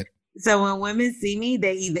 Go ahead. So when women see me,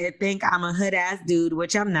 they either think I'm a hood ass dude,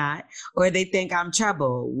 which I'm not, or they think I'm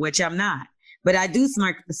trouble, which I'm not. But I do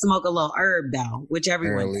smoke a little herb though, which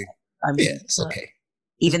everyone does. I mean, it's okay.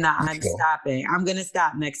 Even though I'm stopping. I'm going to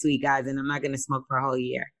stop next week, guys, and I'm not going to smoke for a whole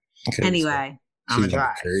year. Okay, anyway, I'm going to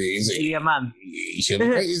try. Crazy. Maybe a month.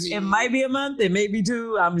 It might be a month. It may be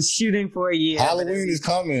 2. I'm shooting for a year. Halloween is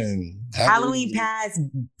coming. Halloween passed,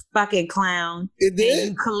 fucking clown. It did? And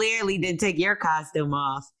you clearly didn't take your costume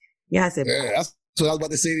off. Yes, it was. That's what I was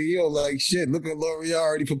about to say to you. Like, shit, look at L'Oreal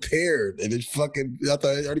already prepared. And it fucking, I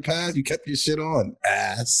thought it already passed. You kept your shit on.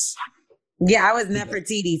 Ass. Yeah, I was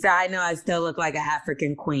Nefertiti, so I know I still look like an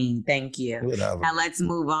African queen. Thank you. Whatever. Now let's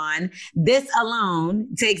move on. This alone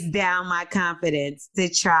takes down my confidence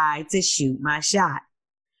to try to shoot my shot.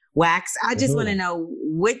 Wax, I just want to know,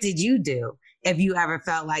 what did you do if you ever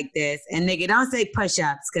felt like this? And nigga, don't say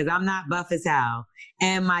push-ups, because I'm not buff as hell.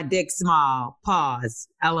 And my dick small. Pause.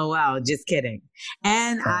 LOL. Just kidding.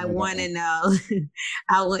 And I want to know.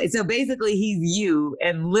 So basically, he's you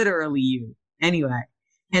and literally you. Anyway.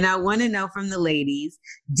 And I want to know from the ladies,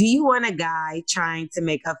 do you want a guy trying to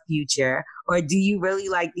make a future, or do you really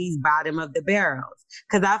like these bottom of the barrels?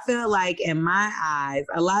 Because I feel like in my eyes,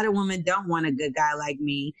 a lot of women don't want a good guy like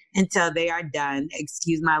me until they are done,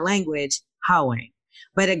 excuse my language, hoeing.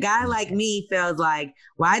 But a guy like me feels like,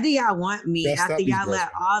 why do y'all want me after y'all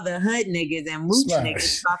let all the hood niggas and mooch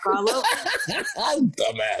niggas fuck all over?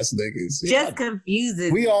 Dumbass niggas. Just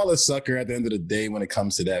confuses. We all a sucker at the end of the day when it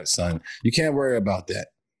comes to that, son. You can't worry about that.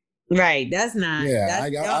 Right, that's not. Yeah,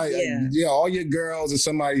 all your girls are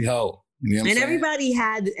somebody hoe. You know what I'm saying? Everybody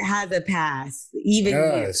has a past, even you.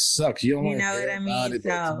 It sucks. You don't want to know what I mean?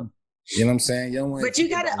 So. You know what I'm saying? But you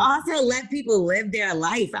got to also let people live their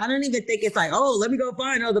life. I don't even think it's like, oh, let me go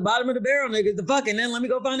find the bottom of the barrel niggas, the fuck, and then let me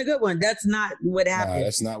go find a good one. That's not what happens. Nah,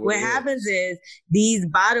 that's not what happens is these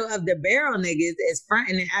bottom of the barrel niggas is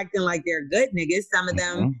fronting and acting like they're good niggas. Some of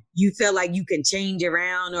them you feel like you can change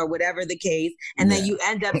around or whatever the case. And then you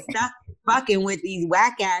end up stuck fucking with these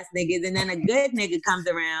whack ass niggas. And then a good nigga comes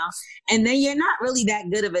around. And then you're not really that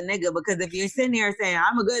good of a nigga, because if you're sitting there saying,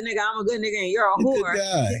 I'm a good nigga, and you're a whore.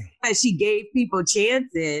 But she gave people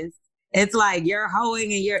chances. It's like you're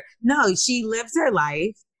hoeing and no, she lives her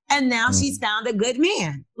life and now she's found a good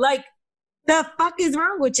man. Like, the fuck is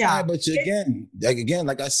wrong with y'all? Yeah, but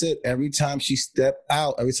like I said, every time she step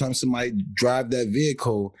out, every time somebody drive that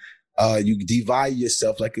vehicle, you devalue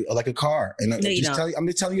yourself like a car. And I'm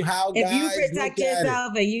just telling you how if guys you protect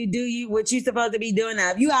yourself and you do what you're supposed to be doing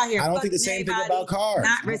now, if you out here, I don't think the same thing about cars.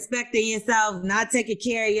 Not respecting yourself, not taking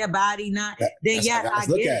care of your body, I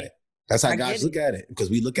get it. That's how guys look at it, because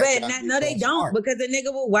we look at it. No, they don't, because the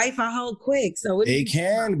nigga will wife a hoe quick. So they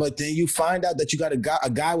can, but then you find out that you got a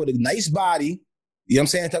guy with a nice body. You know what I'm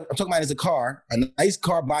saying? I'm talking about as a car, a nice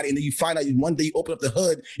car body, and then you find out one day you open up the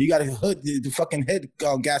hood, you got a hood, the fucking head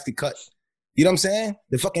gasket cut. You know what I'm saying?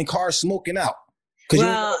 The fucking car's smoking out.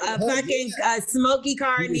 Well, a smoky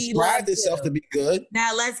car needs described itself to be good.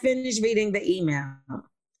 Now let's finish reading the email,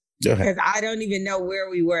 because I don't even know where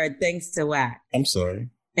we were thanks to Wack. I'm sorry.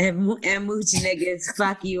 And mooch niggas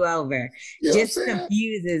fuck you over. Just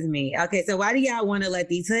confuses me. Okay, so why do y'all want to let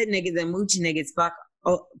these hood niggas and mooch niggas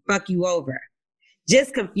fuck you over?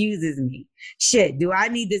 Just confuses me. Shit, do I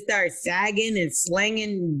need to start sagging and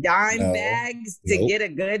slinging dime bags to get a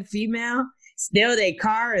good female? Steal their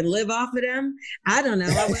car and live off of them? I don't know.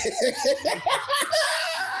 That's where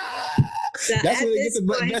they get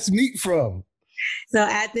the best meat from. So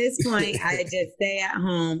at this point, I just stay at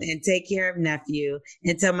home and take care of nephew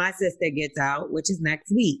until my sister gets out, which is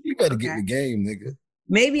next week. You better get in the game, nigga.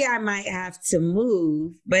 Maybe I might have to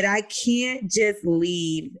move, but I can't just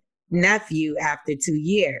leave nephew after 2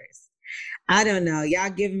 years. I don't know. Y'all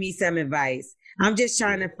give me some advice. I'm just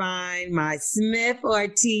trying to find my Smith or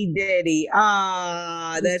T. Diddy.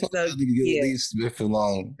 Oh, that's so cute. Leave Smith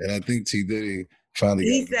alone, and I think T. Diddy...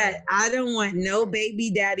 He said, I don't want no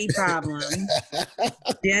baby daddy problems.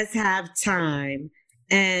 Just have time.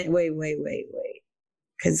 And wait.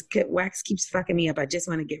 Because Wax keeps fucking me up. I just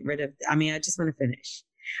want to get rid of, I just want to finish.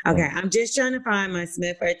 Okay, I'm just trying to find my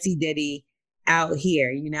Smith or T. Diddy out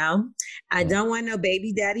here, I don't want no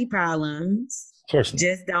baby daddy problems.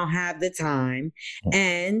 Just don't have the time.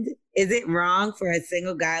 And is it wrong for a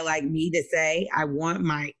single guy like me to say, I want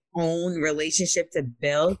my own relationship to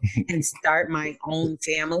build and start my own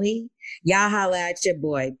family? Y'all holla at your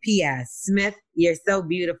boy. P.S. Smith, you're so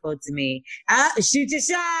beautiful to me. Shoot your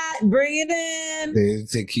shot. Bring it in.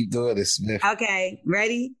 They keep doing it, Smith. Okay,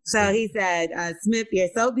 ready? So he said, Smith, you're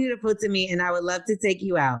so beautiful to me and I would love to take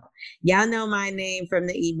you out. Y'all know my name from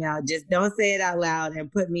the email. Just don't say it out loud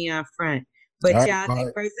and put me on front. But y'all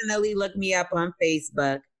can personally look me up on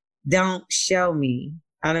Facebook. Don't show me.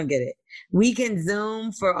 I don't get it. We can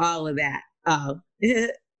Zoom for all of that. Oh.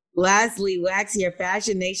 Lastly, Wax, your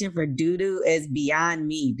fascination for doo-doo is beyond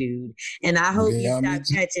me, dude. And I hope you stop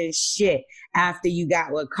catching shit after you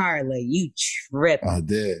got with Carla. You tripping. I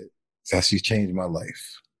did. She's changed my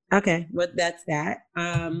life. Okay, well, that's that.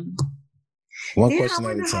 One question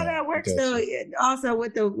at a time. How that works though. Also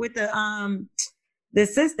with the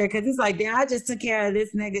sister, because it's like, damn, I just took care of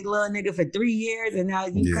this little nigga for 3 years, and now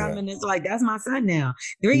you come and it's like, that's my son now.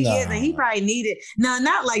 3 years, and he probably needed,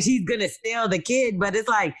 not like she's gonna steal the kid, but it's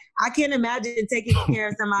like, I can't imagine taking care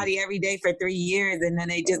of somebody every day for 3 years, and then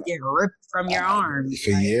they just get ripped from your arms.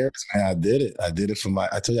 For years, man, I did it. I did it for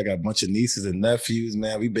I told you I got a bunch of nieces and nephews,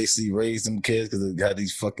 man. We basically raised them kids because they got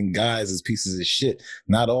these fucking guys as pieces of shit.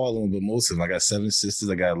 Not all of them, but most of them. I got 7 sisters.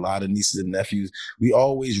 I got a lot of nieces and nephews. We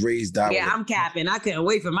always raised down. Yeah, I'm capping. I couldn't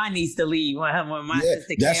wait for my niece to leave when my sister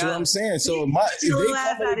came. That's what I'm saying. So if they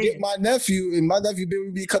come and get my nephew, and my nephew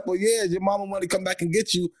be a couple of years, your mama want to come back and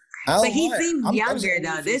get you. But he seems younger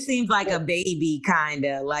though. This seems like a baby, kind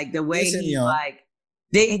of like the way he's like.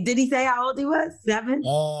 Did he say how old he was? 7?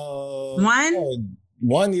 1?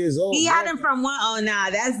 1 year old. He had him from 1. Oh,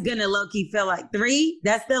 nah, that's gonna low key feel like 3.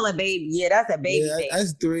 That's still a baby. Yeah, that's a baby. Yeah,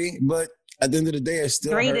 that's 3. But at the end of the day, it's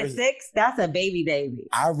still 3 to 6. That's a baby.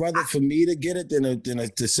 I'd rather for me to get it than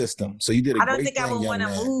the system. So you did. I don't think I would want to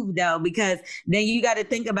move though, because then you got to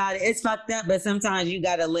think about it. It's fucked up, but sometimes you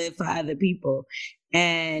got to live for other people.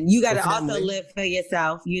 And you got to also live for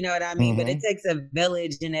yourself. You know what I mean? But it takes a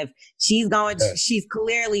village. And if she's she's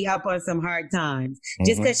clearly up on some hard times.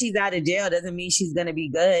 Just because she's out of jail doesn't mean she's going to be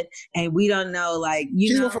good. And we don't know, like,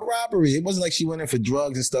 she went for robbery. It wasn't like she went in for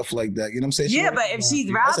drugs and stuff like that. You know what I'm saying? Yeah, but if she's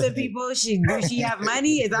robbing people, does she have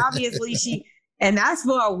money? It's obviously and that's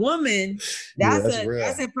for a woman.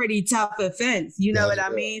 That's a pretty tough offense. You know what I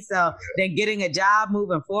mean? So then getting a job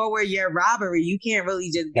moving forward, your robbery, you can't really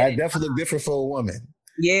just get that definitely look different for a woman.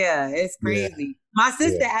 Yeah, it's crazy. Yeah. My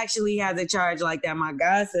sister actually has a charge like that, my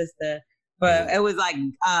god sister, but it was like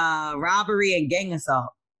robbery and gang assault.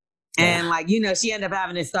 And like, you know, she ended up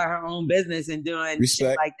having to start her own business and doing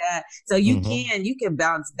shit like that. So you can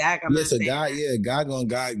bounce back. God gonna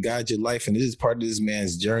guide your life, and this is part of this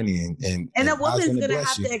man's journey. And a woman's gonna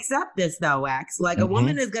have to accept this though, Wax. Like a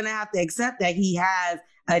woman is gonna have to accept that he has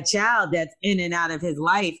a child that's in and out of his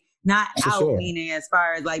life, not meaning as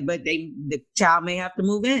far as like, but the child may have to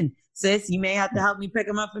move in. Sis, you may have to help me pick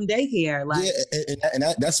him up from daycare. Like, and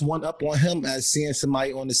that's one up on him as seeing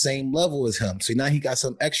somebody on the same level as him. So now he got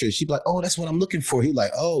some extra. She be like, oh, that's what I'm looking for. He like,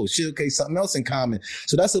 oh, shit, okay, something else in common.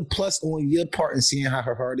 So that's a plus on your part in seeing how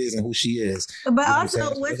her heart is and who she is. But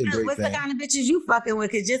also, what's the kind of bitches you fucking with?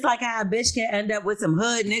 Because just like how a bitch can end up with some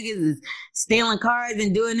hood niggas is stealing cars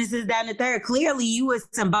and doing this, that, and the third. Clearly, you with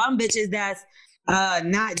some bum bitches that's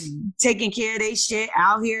not taking care of their shit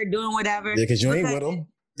out here doing whatever. Yeah, because you ain't with them.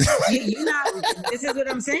 You know, this is what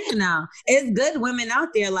I'm saying now. It's good women out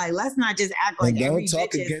there. Like, let's not just act like every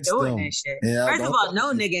bitch is doing this shit. Yeah, first of all,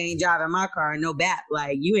 no nigga ain't driving my car, no bat.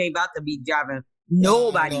 Like, you ain't about to be driving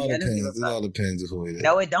nobody. It all depends who it is.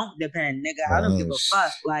 No, it don't depend, nigga. I don't give a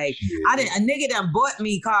fuck. Like, a nigga done bought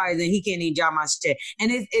me cars and he can't even drive my shit. And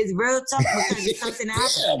it's real tough because it's something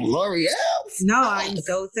happened. L'Oreal. No, I'm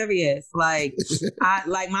so serious. Like,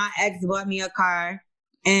 my ex bought me a car.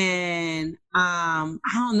 And I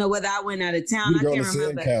don't know whether I went out of town. I can't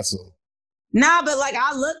remember. Nah, but like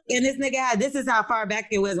I looked and this nigga this is how far back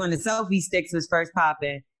it was when the selfie sticks was first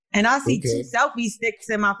popping. And I see 2 selfie sticks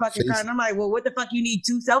in my fucking car. And I'm like, well, what the fuck you need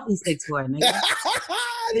 2 selfie sticks for, nigga?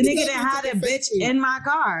 The nigga that had a bitch in my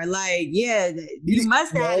car. Like, yeah, you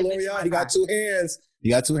must have had a bitch in my car. He got 2 hands.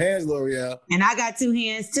 You got 2 hands, L'Oreal. And I got 2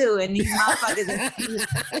 hands too. And these motherfuckers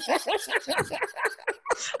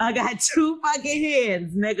I got 2 fucking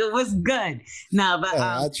hands, nigga. What's good? No,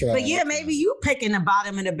 but yeah, maybe you picking the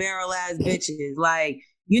bottom of the barrel ass bitches. Like,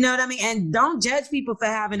 you know what I mean? And don't judge people for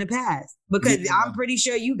having a past because I'm pretty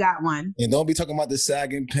sure you got one. And don't be talking about the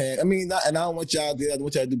sagging pants. I mean, and I don't want y'all to do that. I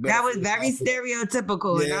want y'all to do better. That was very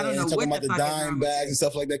stereotypical. Yeah, and I don't know what about the dime bags and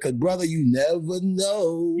stuff like that. Because, brother, you never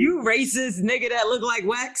know. You racist nigga that look like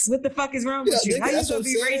Wax. What the fuck is wrong with you? How you supposed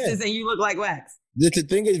to be racist and you look like Wax? The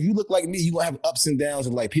thing is, if you look like me, you're going to have ups and downs,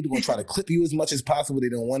 and like people going to try to clip you as much as possible. They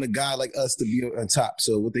don't want a guy like us to be on top.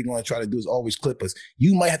 So what they're going to try to do is always clip us.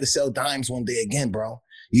 You might have to sell dimes one day again, bro.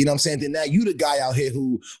 You know what I'm saying? Then now you the guy out here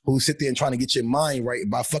who sit there and trying to get your mind right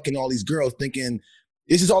by fucking all these girls thinking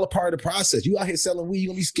this is all a part of the process. You out here selling weed, you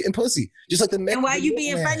gonna be getting pussy. Just like the man. And why you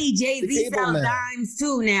being funny? Jay-Z sells dimes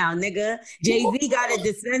too now, nigga. Jay-Z got a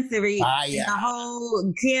dispensary in the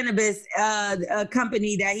whole cannabis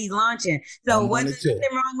company that he's launching. So what's nothing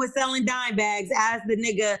wrong with selling dime bags? Ask the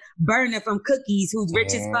nigga Burner from Cookies, who's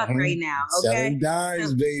rich as fuck right now. Okay, selling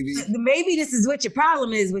dimes, baby. Maybe this is what your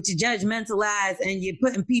problem is with your judgmental eyes and you're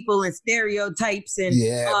putting people in stereotypes and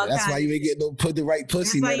that's why you ain't getting put the right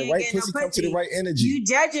pussy, man. The right pussy comes to the right energy. You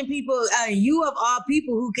judging people, you of all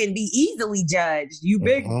people who can be easily judged. You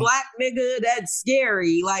big black nigga, that's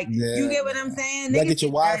scary. Like, you get what I'm saying? Like get your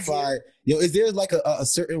Wi-Fi. Yo, is there like a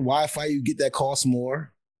certain Wi-Fi you get that costs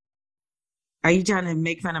more? Are you trying to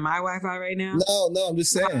make fun of my Wi-Fi right now? No, I'm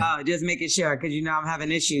just saying. Oh, just making sure, because you know I'm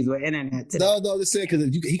having issues with internet today. No, I'm just saying, because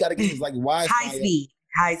he got to get his like Wi-Fi.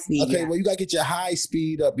 High speed. Okay, well, you got to get your high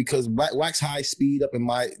speed up because Wax high speed up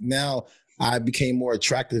now I became more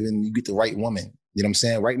attractive and you get the right woman. You know what I'm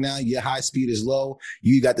saying? Right now, your high speed is low.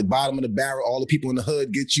 You got the bottom of the barrel. All the people in the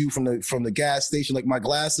hood get you from the gas station, like my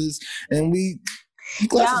glasses. And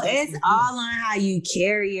it's all on how you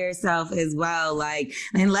carry yourself as well. Like,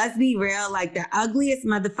 and let's be real, like the ugliest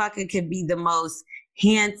motherfucker could be the most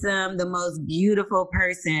handsome, the most beautiful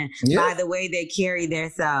person by the way they carry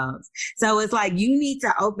themselves. So it's like you need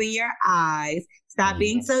to open your eyes. Stop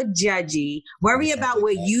being so judgy. Worry about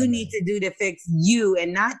what you need to do to fix you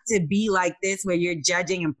and not to be like this where you're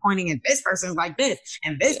judging and pointing at this person's like this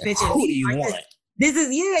and this bitch is who do you like want? This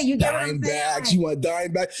is, you get what I'm saying? Bags. You want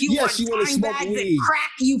dime bags? You want to smoke weed. And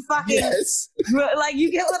crack, you fucking, like,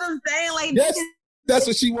 you get what I'm saying? Like, That's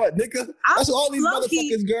what she want, nigga. That's what all these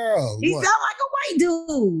motherfuckers girls. He sound like a white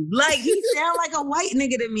dude. Like he sound like a white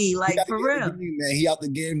nigga to me. Like for real, man. He out the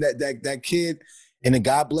game. That kid. And then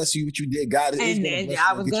God bless you what you did. God is and then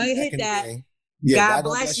I was going to hit that. Yeah, God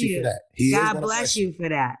bless you for that. God bless you for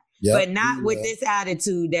that. Yep, but not with this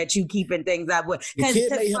attitude that you keeping things up with. Because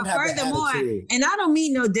furthermore, and I don't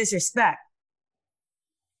mean no disrespect,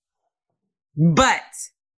 but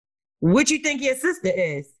what you think your sister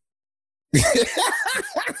is?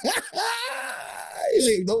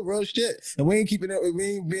 No real shit, and we ain't keeping it. We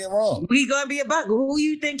ain't being wrong. We gonna be a buck. Who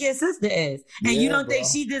you think your sister is? And you don't think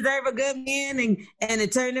she deserve a good man and a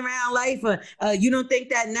turnaround life, or you don't think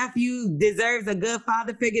that nephew deserves a good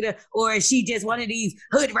father figure, or is she just one of these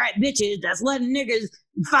hood rat bitches that's letting niggas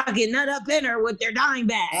fucking nut up in her with their dime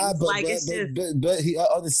bags? But he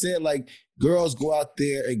understand, like, girls go out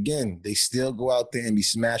there again. They still go out there and be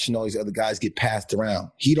smashing all these other guys, get passed around.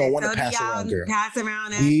 He don't want to pass around girl. Pass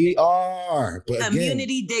around. We are, but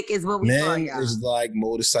community dick is what we call y'all. Men is like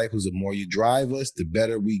motorcycles. The more you drive us, the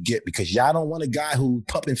better we get, because y'all don't want a guy who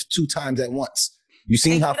pumping 2 times at once. You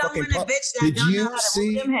seen how fucking pump? Did you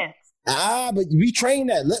see? But we train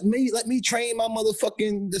that. Let me train my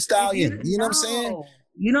motherfucking the stallion. You know what I'm saying?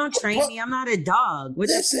 You don't train me. I'm not a dog. What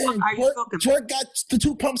the fuck are you talking about? Twerk got the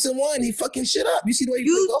 2 pumps in one. He fucking shit up. You see the way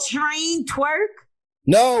you train Twerk?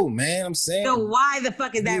 No, man. I'm saying. So why the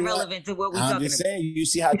fuck is that relevant to what we're talking about? I'm just saying. You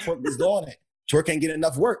see how Twerk is doing it. Twerk ain't getting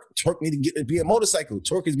enough work. Twerk need to be a motorcycle.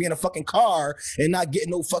 Twerk is being a fucking car and not getting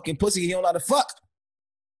no fucking pussy. He don't know how to fuck.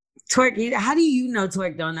 Twerk, how do you know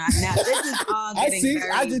Twerk don't know? Now this is all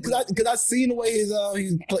because I seen the way he's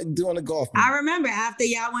doing the golf. I remember after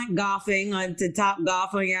y'all went golfing to Top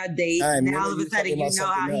Golf on y'all date, and all of a sudden you know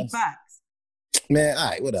how he fucks. Man,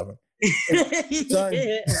 all right, whatever. Did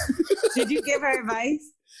you give her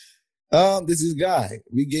advice? This is Guy.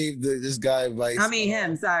 We gave this guy advice. I mean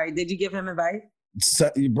him. Sorry, did you give him advice?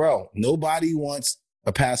 Bro, nobody wants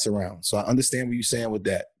a pass around. So I understand what you're saying with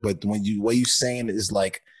that, but when what you saying is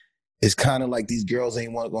like. It's kind of like these girls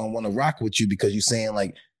ain't going to want to rock with you because you're saying,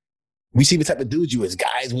 like, we see the type of dudes you is,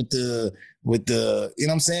 guys with the, you know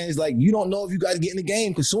what I'm saying? It's like, you don't know if you guys get in the game,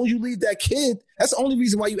 because as soon as you leave that kid, that's the only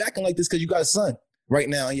reason why you acting like this, because you got a son right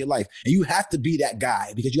now in your life. And you have to be that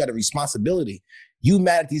guy because you got a responsibility. You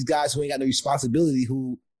mad at these guys who ain't got no responsibility,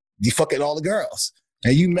 who you fucking all the girls.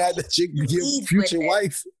 And you mad that your future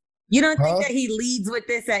wife. You don't think that he leads with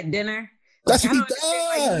this at dinner? That's what he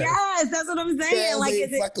does. Yes, that's what I'm saying. Like,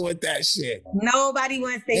 is fucking with that shit. Nobody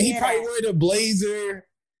wants to hear that. He probably wearing a blazer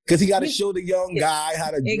because he got to show the young guy how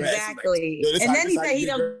to dress. Exactly. Like, and then he said he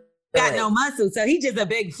don't got no muscle, so he just a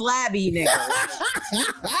big flabby nigga.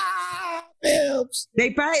 They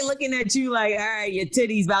probably looking at you like, all right, your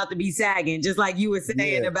titties about to be sagging, just like you were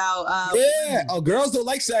saying about. Girls don't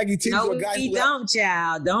like saggy titties. No, we don't,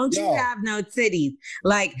 child. Don't you have no titties?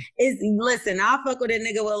 Like, listen, I'll fuck with a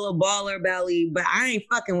nigga with a little baller belly, but I ain't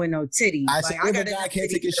fucking with no titties. I said, if a guy can't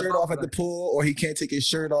take his shirt off at the pool, or he can't take his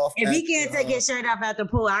shirt off. If he can't take his shirt off at the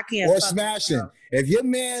pool, I can't. Or smashing. If your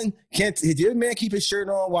man keep his shirt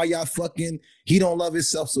on while y'all fucking, he don't love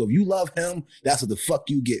himself. So if you love him, that's what the fuck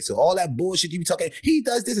you get. So all that bullshit you be talking, he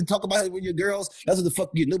does this and talk about it with your girls, that's what the fuck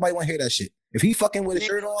you get. Nobody want to hear that shit. If he fucking with a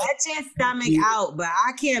shirt on, let your stomach out, but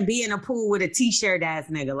I can't be in a pool with a t-shirt ass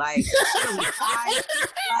nigga. Like,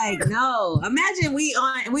 no. Imagine we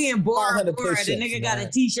in Bora Bora, the nigga got a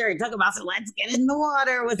t-shirt talking about, so let's get in the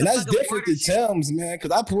water. And that's different to Tim's, man,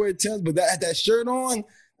 because I wear Tim's, but that shirt on,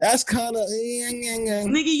 that's kind of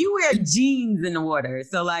nigga. You wear jeans in the water,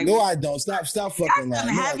 so like. No, I don't. Stop fucking that.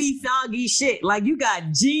 Some heavy, soggy shit. Like you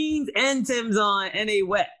got jeans and Timbs on, and they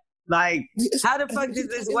wet. Like, how the fuck does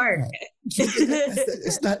this work?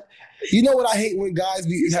 It's not. You know what I hate when guys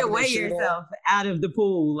be. You should weigh yourself out of the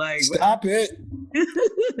pool. Like, stop it.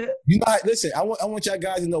 You know, listen. I want y'all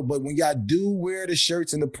guys to know. But when y'all do wear the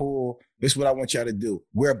shirts in the pool, this is what I want y'all to do.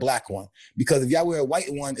 Wear a black one, because if y'all wear a white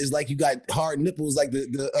one, it's like you got hard nipples, like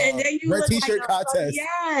the red t-shirt contest.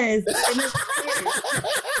 Yes.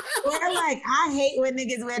 Or like, I hate when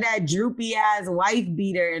niggas wear that droopy ass wife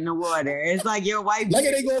beater in the water. It's like your wife. Like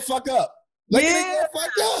they gonna fuck up. Like they gonna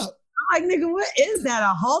fuck up. I'm like, nigga, what is that? A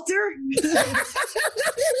halter?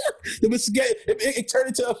 It turned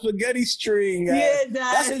into a spaghetti string. Yeah,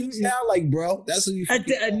 that's what you sound like, bro. That's what you.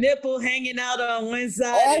 A nipple hanging out on one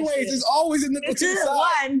side. There's always a nipple to the side.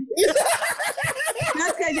 One.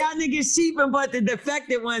 That's because y'all niggas cheap and bought the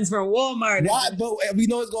defective ones from Walmart. Why? But we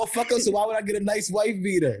know it's gonna fuck us. So why would I get a nice wife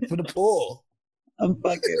beater for the pool? I'm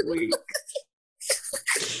fucking weak.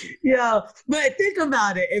 Yo, but think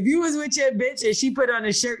about it. If you was with your bitch and she put on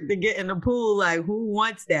a shirt to get in the pool, like who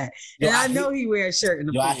wants that? And I know he wears a shirt in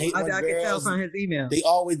the pool. I can tell from his email. They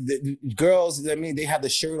always girls. I mean, they have the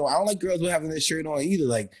shirt on. I don't like girls who having their shirt on either.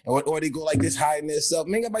 Like, or they go like this hiding their stuff.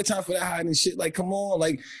 Man, ain't got my time for that hiding shit. Like, come on.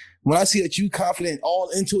 Like, when I see that you confident all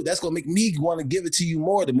into it, that's gonna make me want to give it to you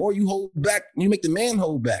more. The more you hold back, you make the man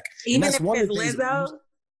hold back. Even if it's Lizzo.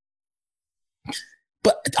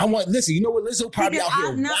 But I want, listen, you know what, Lizzo probably out here.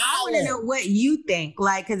 I want to know what you think.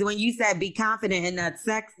 Like, because when you said be confident and not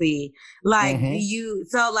sexy, like,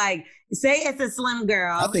 say it's a slim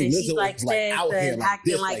girl. I think and Lizzo she's like is like out here like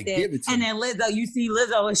acting this, like this. And then Lizzo, you see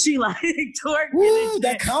Lizzo and she like twerking. Woo,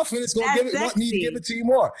 that confidence gonna want me to give it to you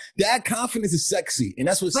more. That confidence is sexy. And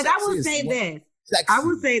that's what But I will say this. Sexy. I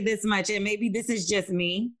will say this much, and maybe this is just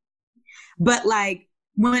me, but like,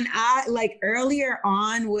 when I like earlier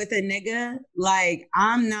on with a nigga, like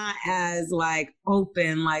I'm not as like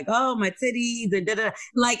open, like, oh, my titties and da-da.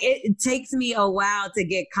 Like it takes me a while to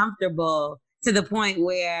get comfortable to the point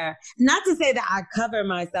where, not to say that I cover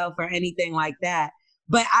myself or anything like that,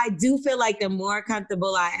 but I do feel like the more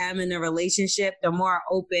comfortable I am in a relationship, the more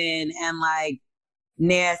open and like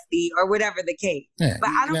nasty or whatever the case. Yeah, but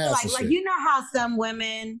I don't feel like you know how some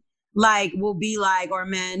women like will be like, or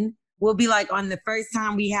men will be like, on the first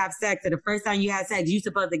time we have sex or the first time you have sex, you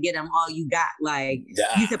supposed to get them all you got. Like,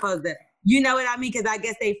 you supposed to, you know what I mean? Because I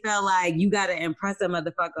guess they feel like you got to impress a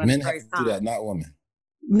motherfucker on the first time. Men have to do that, not women.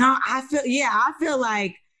 No, I feel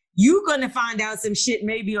like you going to find out some shit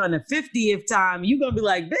maybe on the 50th time. You going to be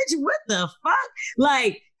like, bitch, what the fuck?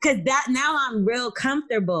 Like, because that now I'm real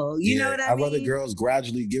comfortable. You know what I mean? I'd rather girls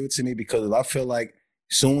gradually give it to me, because I feel like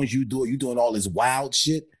as soon as you do it, you doing all this wild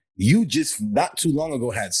shit. You just not too long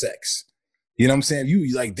ago had sex. You know what I'm saying?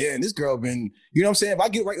 You like, damn, this girl been, you know what I'm saying? If I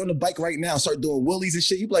get right on the bike right now and start doing willies and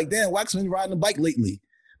shit, you be like, damn, Wax been riding the bike lately.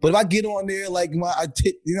 But if I get on there, like you know what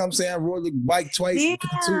I'm saying? I rode the bike twice,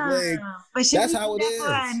 two legs. That's how it is.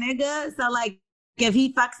 Nigga. So like, if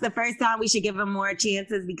he fucks the first time, we should give him more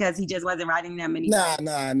chances because he just wasn't riding that many. Nah.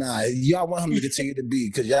 Y'all want him to continue to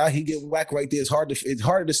be, because he get whacked right there. It's harder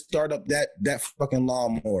to start up that fucking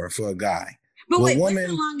lawnmower for a guy. But wait, what's the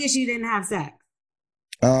longest you didn't have sex?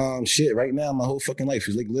 Shit, right now, my whole fucking life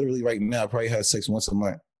is like literally right now, I probably had sex once a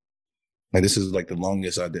month. Like, this is like the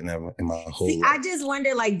longest I didn't have in my whole life. I just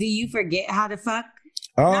wonder, like, do you forget how to fuck?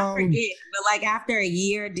 Not forget, but like after a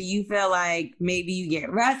year, do you feel like maybe you get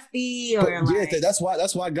rusty or like? Yeah, that's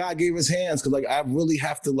why God gave us hands, because like I really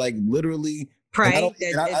have to like literally pray.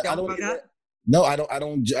 No, I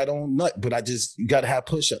don't nut, but you gotta have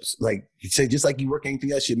push-ups. Like you say, just like you work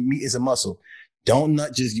anything else, your meat is a muscle. Don't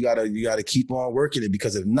nut, just you gotta keep on working it,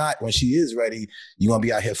 because if not, when she is ready, you're gonna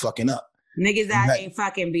be out here fucking up. Niggas out ain't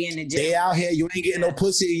fucking be in the gym. They out here, you ain't getting no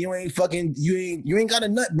pussy, you ain't fucking, you ain't got a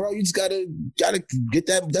nut, bro. You just gotta get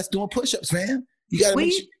that's doing push-ups, man. You gotta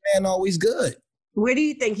make sure your man always good. Where do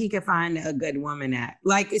you think he could find a good woman at?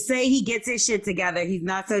 Like, say he gets his shit together. He's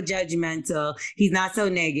not so judgmental. He's not so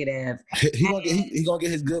negative. He gonna get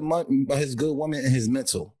his good woman and his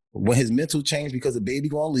mental. When his mental change because the baby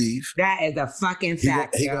gonna leave. That is a fucking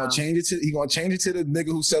fact. He gonna change it to the nigga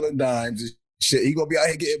who's selling dimes and shit. He gonna be out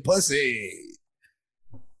here getting pussy.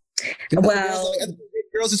 Well,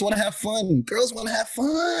 girls just want to have fun. Girls want to have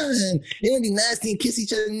fun. They want to be nasty and kiss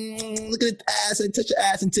each other. Look at the ass and touch your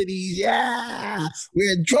ass and titties. Yeah,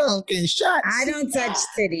 we're drunk and shots. I don't touch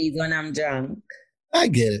titties when I'm drunk. I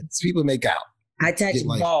get it. People make out. I touch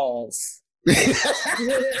balls.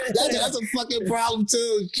 that's a fucking problem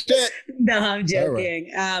too. Shit. No, I'm joking.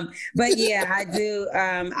 Right. But yeah, I do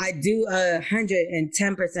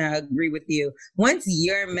 110% agree with you. Once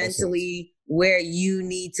you're mentally where you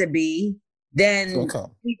need to be, then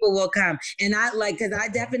people will come. And I because I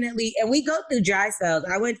definitely, and we go through dry spells.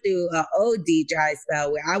 I went through an OD dry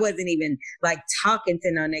spell where I wasn't even like talking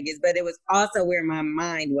to no niggas, but it was also where my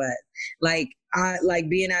mind was. Like, I like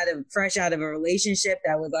being fresh out of a relationship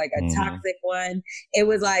that was like a toxic one. It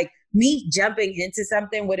was like me jumping into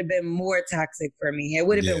something would have been more toxic for me. It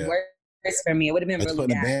would have been worse for me. It would have been really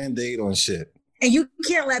putting bad. A Band-Aid on shit. And you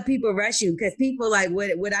can't let people rush you, because people like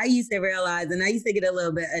what I used to realize, and I used to get a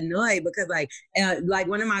little bit annoyed because like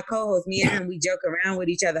one of my co-hosts, me and him, we joke around with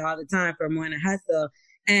each other all the time for Morning Hustle.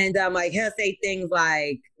 And like he'll say things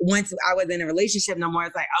like, once I was in a relationship no more,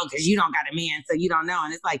 it's like, oh, because you don't got a man, so you don't know.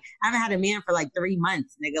 And it's like, I haven't had a man for like 3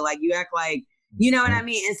 months, nigga. Like, you act like, you know what I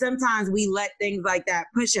mean? And sometimes we let things like that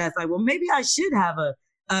push us. Like, well, maybe I should have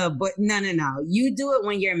but no. You do it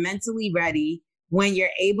when you're mentally ready, when you're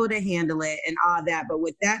able to handle it and all that. But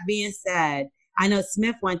with that being said, I know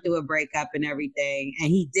Smith went through a breakup and everything, and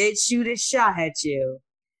he did shoot a shot at you.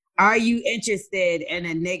 Are you interested in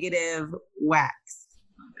a negative wax?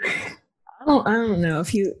 I don't know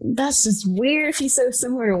if you. That's just weird. If he's so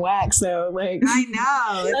similar to wax, though. Like I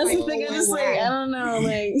know. That's like, the thing. I'm just like, I don't know.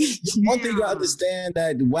 Like one thing you understand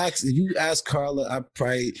that wax. If you ask Carla,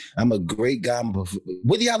 I'm a great guy.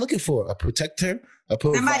 What are y'all looking for? A protector? A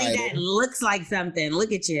provider? Somebody that looks like something.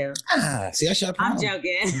 Look at you. See, that's your problem. I'm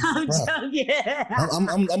joking. I'm joking.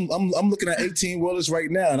 I'm looking at 18-wheelers right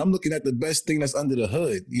now, and I'm looking at the best thing that's under the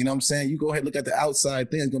hood. You know what I'm saying? You go ahead and look at the outside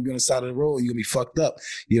thing. It's gonna be on the side of the road. You're gonna be fucked up.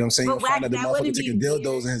 You know what I'm saying? You'll find out the motherfucker taking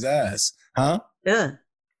dildos in his ass, huh? Ugh.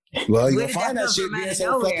 Well, you're gonna find that shit being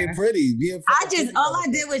so fucking pretty. All I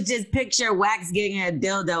did was just picture Wax getting a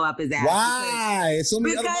dildo up his ass. Why? So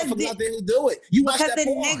many other motherfuckers out there who do it. You watch that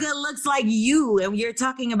porn. Because the nigga looks like you, and you're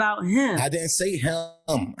talking about him. I didn't say him.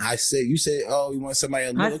 You said, oh, you want somebody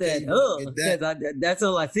to look at you? That's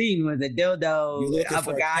all I seen was a dildo up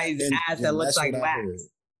a guy's ass that looks like Wax.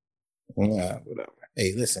 Whatever.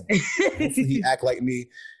 Hey, listen. He act like me.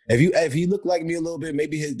 If he looked like me a little bit,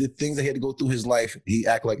 maybe the things I had to go through his life, he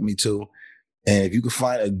act like me too. And if you could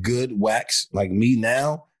find a good wax like me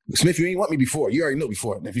now, Smith, you ain't want me before. You already know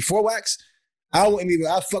before. If before wax, I'll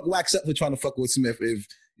fuck Wax up for trying to fuck with Smith if,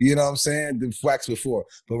 you know what I'm saying, the Wax before.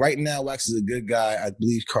 But right now, Wax is a good guy. I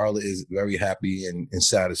believe Carla is very happy and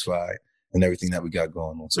satisfied in everything that we got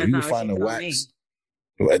going on. So if you can find a Wax.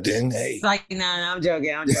 Well, then, hey. Like, I'm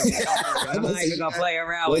joking. I'm not even going to play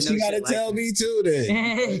around with you got to tell me too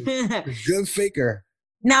then. Good faker.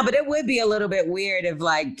 No, but it would be a little bit weird if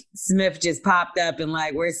like Smith just popped up and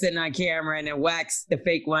like we're sitting on camera and then Wax, the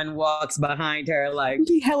fake one, walks behind her like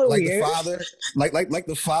hella like weird. The father, like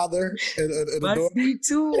the father. Must be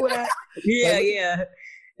too. Yeah.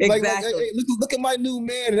 Exactly. Like, hey, look at my new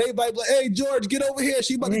man. And everybody like, hey, George, get over here.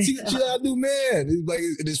 She about to teach you our new man. He's like,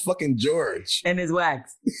 it is fucking George. And his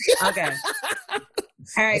Wax. Okay. All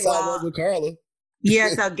right. That's how it was with Carla. Yeah,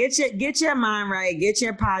 so get your mind right, get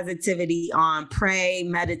your positivity on, pray,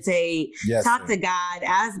 meditate, talk to God,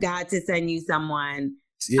 ask God to send you someone.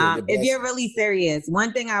 Yeah, if you're really serious,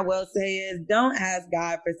 one thing I will say is don't ask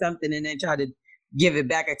God for something and then try to give it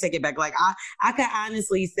back or take it back. Like I could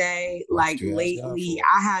honestly say, like lately,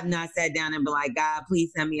 I have not sat down and been like, God,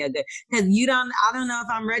 please send me a good, because I don't know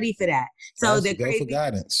if I'm ready for that. So the crazy, for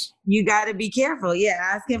guidance. You got to be careful. Yeah,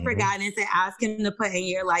 ask him for guidance and ask him to put in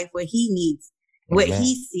your life what he needs. What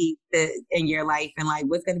he sees in your life and like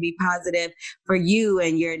what's going to be positive for you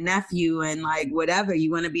and your nephew and like whatever.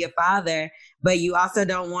 You want to be a father, but you also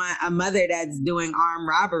don't want a mother that's doing armed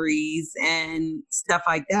robberies and stuff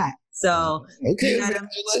like that. So, okay,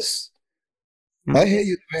 Evangelist. I hear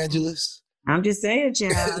you, Evangelist. I'm just saying,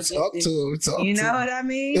 child. Talk to him. You know what I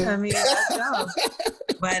mean? Let's go.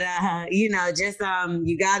 But you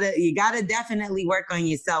gotta definitely work on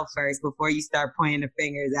yourself first before you start pointing the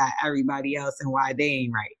fingers at everybody else and why they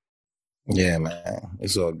ain't right. Yeah, man.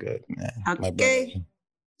 It's all good, man. Okay.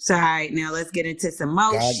 So all right, now let's get into some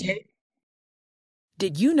more shit.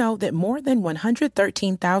 Did you know that more than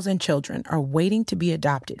 113,000 children are waiting to be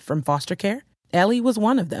adopted from foster care? Ellie was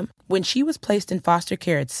one of them. When she was placed in foster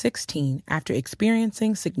care at 16 after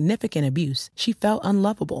experiencing significant abuse, she felt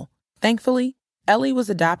unlovable. Thankfully, Ellie was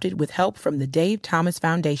adopted with help from the Dave Thomas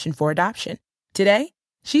Foundation for Adoption. Today,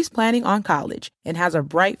 she's planning on college and has a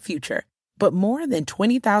bright future. But more than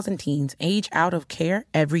 20,000 teens age out of care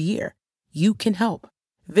every year. You can help.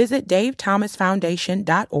 Visit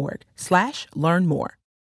davethomasfoundation.org/learn more.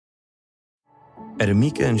 At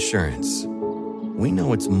Amica Insurance, we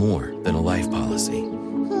know it's more than a life policy.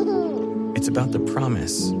 It's about the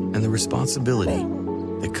promise and the responsibility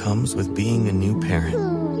that comes with being a new parent.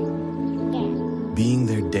 Being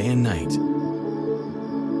there day and night.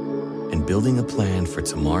 And building a plan for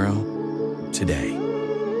tomorrow, today.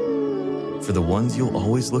 For the ones you'll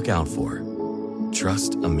always look out for,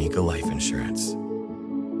 trust Amica Life Insurance.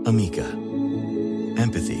 Amica.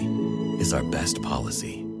 Empathy is our best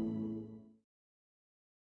policy.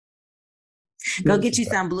 Go get you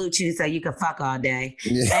some Blue Chew so you can fuck all day.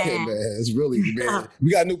 Yeah, man. It's really, man.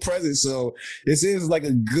 We got new presents, so it seems like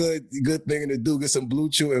a good thing to do. Get some Blue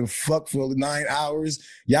Chew and fuck for 9 hours.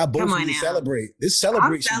 Y'all both need to celebrate. It's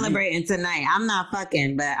celebration. I'm celebrating tonight. I'm not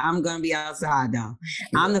fucking, but I'm going to be outside, though.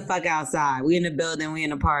 I'm the fuck outside. We in the building. We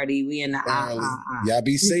in the party. We in the Y'all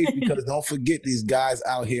be safe because don't forget these guys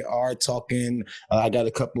out here are talking. I got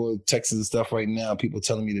a couple of texts and stuff right now. People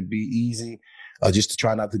telling me to be easy. Just to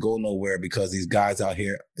try not to go nowhere because these guys out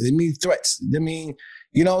here, they mean threats. They mean,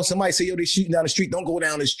 somebody say, yo, they shooting down the street. Don't go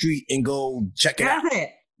down the street and go check it out.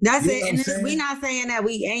 That's it. And we're not saying that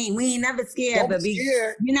we ain't never scared, but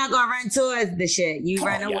you're not gonna run towards the shit. You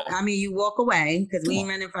run away. I mean, you walk away because we ain't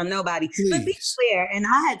running from nobody. Please. But be clear, and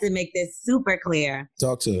I had to make this super clear.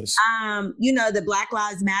 Talk to us. The Black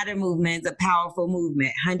Lives Matter movement is a powerful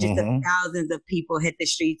movement. Hundreds of thousands of people hit the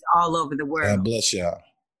streets all over the world. God bless y'all.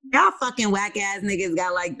 Y'all fucking whack ass niggas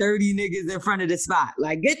got like 30 niggas in front of the spot.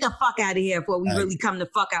 Like, get the fuck out of here before we really come the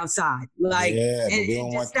fuck outside. Like, but we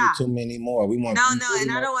don't want too many more. We want no,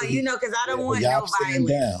 and I don't want because I don't want no violence.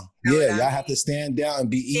 Down. Y'all have to stand down and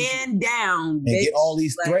be easy. Stand down, and bitch. get all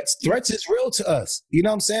these threats. Threats is real to us. You know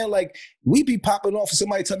what I'm saying? Like, we be popping off for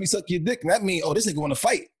somebody tell me suck your dick, and that means, this nigga want to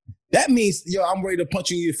fight. That means, I'm ready to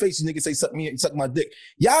punch you in your face. You niggas say, suck my dick.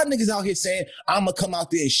 Y'all niggas out here saying, I'm going to come out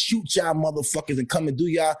there and shoot y'all motherfuckers and come and do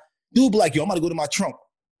y'all. Dude be like, I'm about to go to my trunk.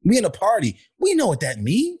 We in a party. We know what that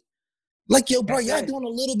means. Like, bro, y'all doing a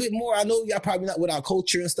little bit more. I know y'all probably not with our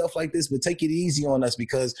culture and stuff like this, but take it easy on us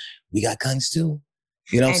because we got guns too.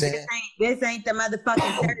 You know what I'm saying? This ain't the motherfucking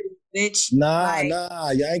 30s, bitch. Nah.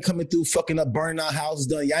 Y'all ain't coming through fucking up, burning our houses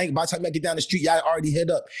done. Y'all ain't, by the time y'all get down the street, y'all already hit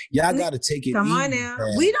up. Y'all got to take it Come easy. on now.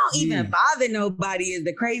 Man. We don't even bother nobody is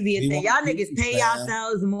the craziest thing. Y'all niggas pay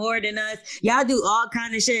yourselves more than us. Y'all do all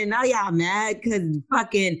kind of shit. And now y'all mad because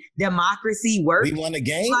fucking democracy works. We won a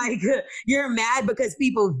game? Like, you're mad because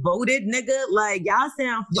people voted, nigga. Like, y'all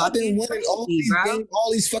sound fucking been winning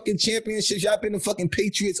all these fucking championships. Y'all been the fucking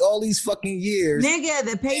Patriots all these fucking years. Nigga,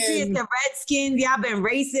 the Patriots, the Redskins, y'all been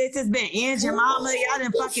racist. It's been Aunt Jemima. Y'all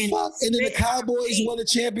done fucking. And then the Cowboys won a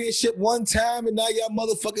championship one time, and now y'all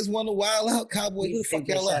motherfuckers want to wild out. Cowboys, fuck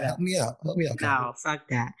y'all out. Help me out. No, fuck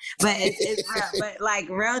that. But it's real, but like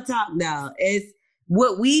real talk though, it's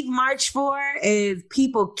what we've marched for is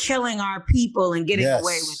people killing our people and getting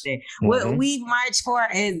away with it. What we've marched for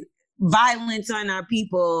is violence on our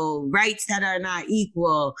people, rights that are not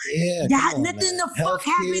equal. Yeah, nothing the fuck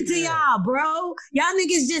happened to y'all, bro. Y'all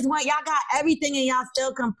niggas just y'all got everything and y'all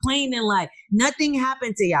still complaining like nothing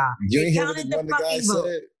happened to y'all. You ain't hear what the guy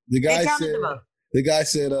said? The guy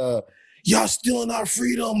said, y'all stealing our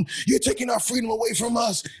freedom. You're taking our freedom away from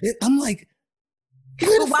us. And I'm like,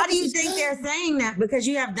 but why do you think they're saying that? Because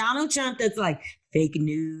you have Donald Trump that's like, fake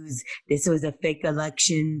news. This was a fake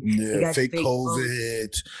election. Yeah, fake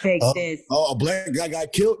COVID. Fake this. A black guy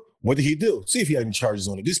got killed. What did he do? See if he had any charges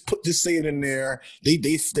on it. Just say it in there.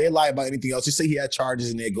 They lie about anything else. Just say he had charges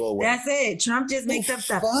and they go away. That's it. Trump just makes up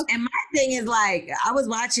stuff. And my thing is like, I was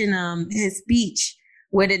watching his speech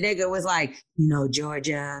where the nigga was like,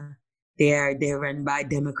 Georgia, they're run by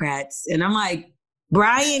Democrats, and I'm like,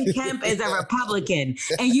 Brian Kemp is a Republican,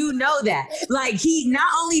 and you know that. Like, he not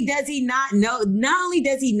only does he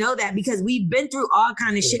know that because we've been through all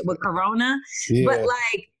kind of shit with Corona, but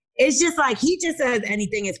like it's just like he just says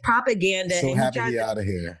anything. It's propaganda. So happy he out of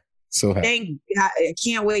here. So happy. Thank God. I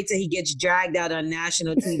can't wait till he gets dragged out on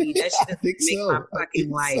national TV. That should make my fucking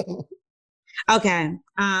life. So. Okay,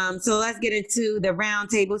 so let's get into the round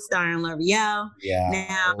table starring L'Oreal.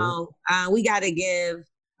 Yeah. Now we got to give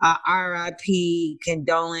RIP,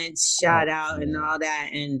 condolence, shout out, and all that.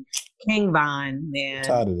 And King Von, man. I'm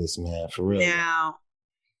tired of this, man, for real. Now,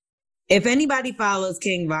 if anybody follows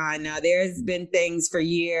King Von, now there's been things for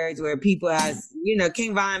years where people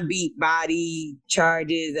King Von beat body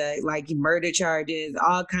charges, like murder charges,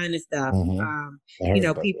 all kind of stuff.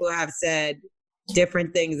 People have said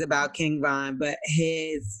different things about King Von, but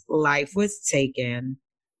his life was taken.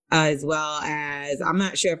 As well as, I'm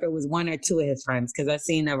not sure if it was one or two of his friends, because I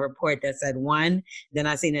seen a report that said one, then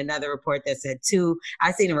I seen another report that said two.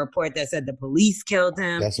 I seen a report that said the police killed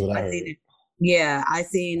him. That's what I heard. I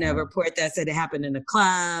seen a report that said it happened in a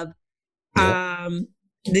club. Yep.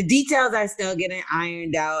 The details are still getting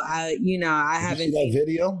ironed out. I haven't seen that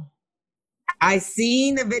video. I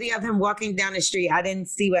seen the video of him walking down the street. I didn't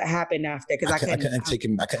see what happened after because I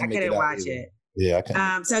couldn't watch it. Yeah, I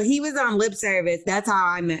can. So he was on Lip Service. That's how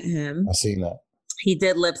I met him. I seen that. He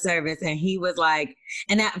did Lip Service, and he was like,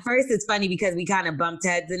 and at first it's funny because we kind of bumped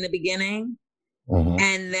heads in the beginning,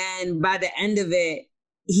 and then by the end of it,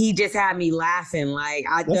 he just had me laughing. Like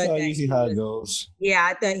I That's thought usually how it goes. Yeah,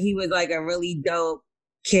 I thought he was like a really dope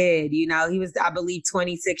kid. He was, I believe,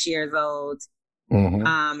 26 years old.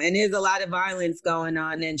 And there's a lot of violence going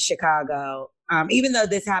on in Chicago, even though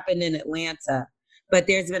this happened in Atlanta. But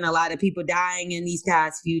there's been a lot of people dying in these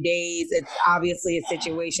past few days. It's obviously a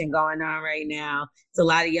situation going on right now. It's a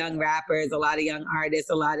lot of young rappers, a lot of young artists,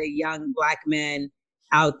 a lot of young Black men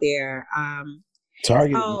out there.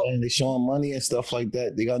 Target, man. They showing money and stuff like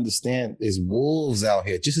that. They understand there's wolves out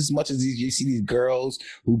here. Just as much as you see these girls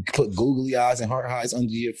who put googly eyes and heart eyes under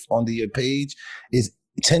your page, is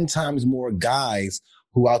 10 times more guys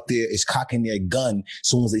who out there is cocking their gun as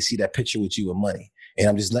soon as they see that picture with you with money. And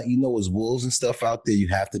I'm just letting you know, as wolves and stuff out there, you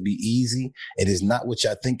have to be easy. It is not what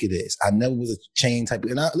y'all think it is. I never was a chain type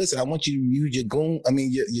of, and listen, I want you to use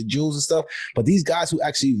your jewels and stuff, but these guys who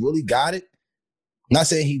actually really got it, not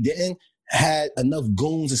saying he didn't, had enough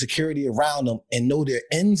goons and security around them and know their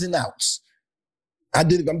ins and outs. I'm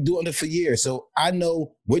doing it for years. So I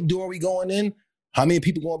know what door we going in, how many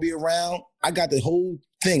people going to be around. I got the whole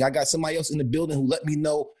thing. I got somebody else in the building who let me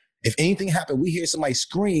know if anything happened, we hear somebody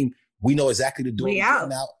scream, we know exactly the door we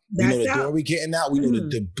getting out. We know the door we getting out. We know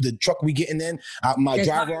the truck we getting in. My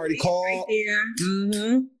driver already called. Right there.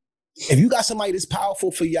 Mm-hmm. If you got somebody that's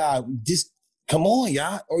powerful for y'all, just come on,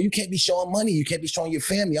 y'all. Or you can't be showing money. You can't be showing your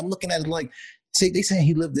family. I'm looking at it like, they saying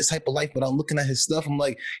he lived this type of life, but I'm looking at his stuff. I'm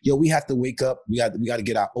like, yo, we have to wake up. We got to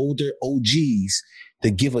get our older OGs to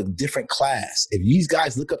give a different class. If these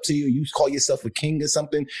guys look up to you, you call yourself a king or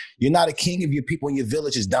something, you're not a king if your people in your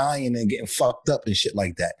village is dying and getting fucked up and shit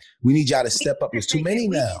like that. We need y'all to step up. There's too many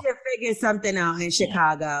now. We need to figure something out in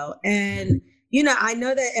Chicago. And, I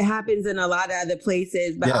know that it happens in a lot of other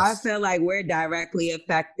places, but I feel like we're directly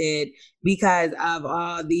affected because of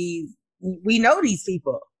all these, we know these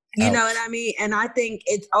people. You know what I mean? And I think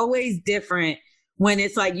it's always different when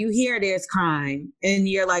it's like you hear there's crime and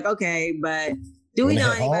you're like, okay, but do we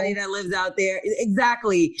know anybody that lives out there?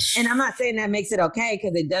 Exactly. And I'm not saying that makes it okay,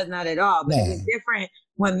 because it does not at all. But it's different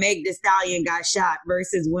when Meg Thee Stallion got shot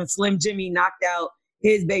versus when Slim Jimmy knocked out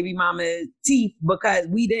his baby mama's teeth because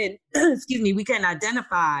we didn't, we couldn't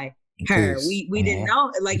identify her. We didn't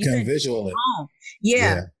know. Like you couldn't visual it.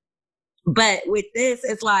 Yeah. But with this,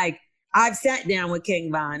 it's like, I've sat down with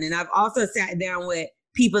King Von, and I've also sat down with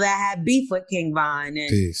people that had beef with King Von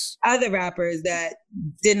and other rappers that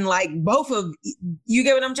didn't like both of, you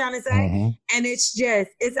get what I'm trying to say? Mm-hmm. And it's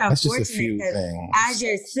unfortunate because as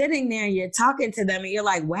you're sitting there and you're talking to them and you're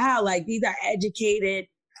like, wow, like these are educated.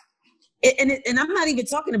 And I'm not even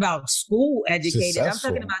talking about school educated. Successful.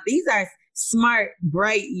 I'm talking about these are smart,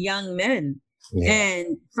 bright young men. Yeah.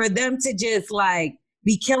 And for them to just like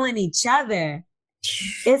be killing each other,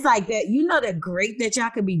 it's like that, the great that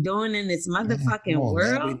y'all could be doing in this motherfucking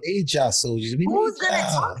world. Man, we need y'all soldiers. Who's going to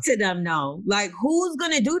talk to them, though? Like, who's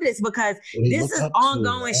going to do this? Because this is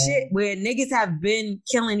ongoing shit where niggas have been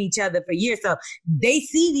killing each other for years. So they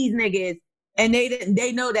see these niggas and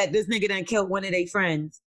they know that this nigga done killed one of their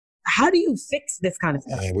friends. How do you fix this kind of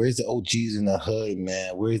stuff? Man, where's the OGs in the hood,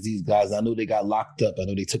 man? Where's these guys? I know they got locked up. I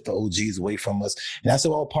know they took the OGs away from us. And that's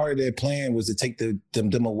all part of their plan was to take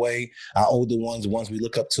them away, our older ones we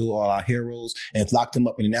look up to, all our heroes, and lock them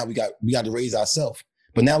up. And now we got to raise ourselves.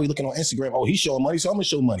 But now we looking on Instagram, oh, he's showing money, so I'm going to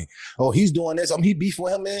show money. Oh, he's doing this. He beef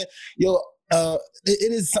for him, man. Yo,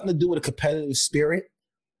 it is something to do with a competitive spirit.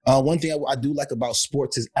 One thing I do like about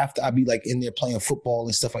sports is after I be like in there playing football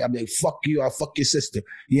and stuff, like I be like, fuck you, I'll fuck your sister.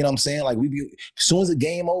 You know what I'm saying? Like as soon as the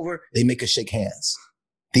game over, they make us shake hands.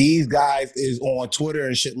 These guys is on Twitter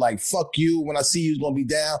and shit like, fuck you, when I see you, it's gonna be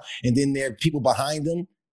down. And then there are people behind them,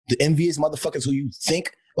 the envious motherfuckers who you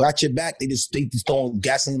think got your back, they just throwing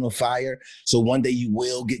gasoline on fire. So one day you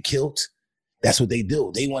will get killed. That's what they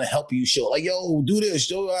do. They want to help you show like, yo, do this.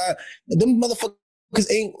 Show them motherfuckers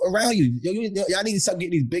ain't around you. Y'all need to stop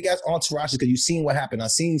getting these big ass entourages because you've seen what happened.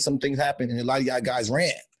 I've seen some things happen and a lot of y'all guys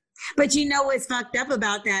ran. But what's fucked up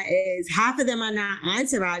about that is half of them are not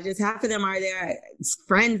entourages. Half of them are their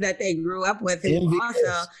friends that they grew up with who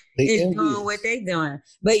also is doing what they doing.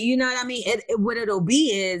 But you know what I mean? What it'll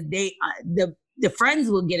be is the friends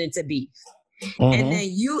will get into beef. Mm-hmm. And then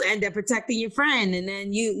you end up protecting your friend. And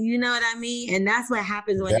then you know what I mean? And that's what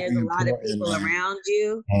happens when there's a lot of people around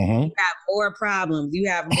you. Mm-hmm. You have more problems. You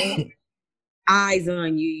have more eyes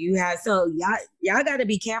on you. So y'all got to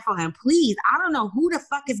be careful. And please, I don't know who the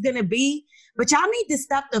fuck is going to be, but y'all need to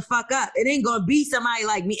step the fuck up. It ain't going to be somebody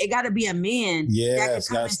like me. It got to be a man. Yeah, it's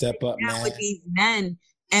got to step up, man. With these men.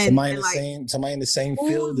 And somebody in the same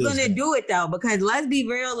field. Who's going to do it though? Because let's be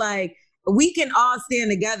real, like, we can all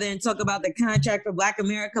stand together and talk about the contract for Black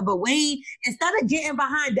America, but Wayne, instead of getting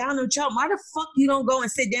behind Donald Trump, why the fuck you don't go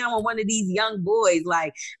and sit down with one of these young boys?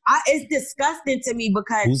 Like, it's disgusting to me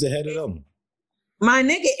because who's the head of them? My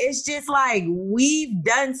nigga, it's just like we've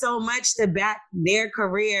done so much to back their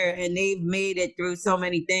career and they've made it through so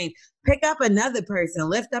many things. Pick up another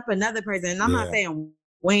person, lift up another person. And I'm not saying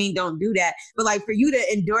Wayne don't do that, but like for you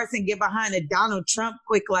to endorse and get behind a Donald Trump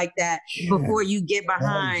quick like that before you get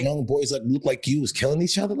behind young boys that look like you was killing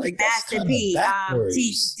each other like Master P.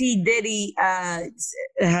 T Diddy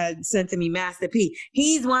had sent to me Master P.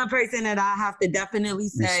 He's one person that I have to definitely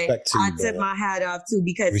say I tip my hat off to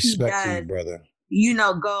because he does, brother.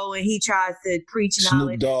 Go and he tries to preach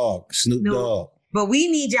knowledge. Snoop Dogg. but we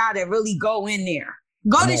need y'all to really go in there.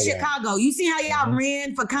 Go to Chicago. You see how y'all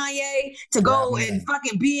ran for Kanye to go and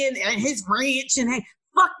fucking be in his ranch and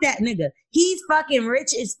fuck that nigga. He's fucking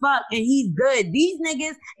rich as fuck and he's good. These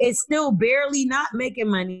niggas is still barely not making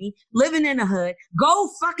money, living in the hood. Go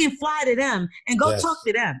fucking fly to them and go talk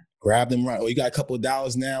to them. Grab them right. Or you got a couple of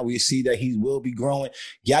dollars now. We see that he will be growing.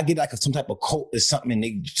 Y'all get like some type of cult or something and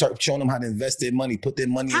they start showing them how to invest their money, put their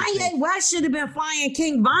money in. Kanye West should have been flying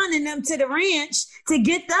King Von and them to the ranch to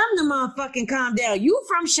get them to motherfucking calm down. You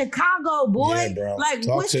from Chicago, boy. Yeah, bro. Like,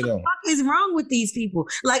 Talk what to the them. fuck is wrong with these people?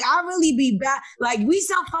 Like, I really be back. Like, we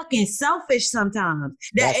so fucking selfish sometimes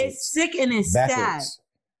that it's sickening and sad.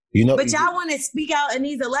 You know, but y'all want to speak out in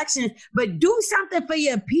these elections, but do something for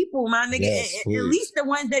your people, my nigga. Yes, at least the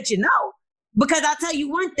ones that you know. Because I'll tell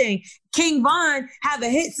you one thing, King Von have a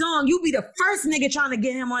hit song. You be the first nigga trying to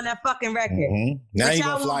get him on that fucking record. Now you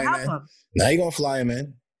gonna fly him in. Now you gonna fly him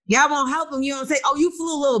in. Y'all won't help him. You don't say, oh, you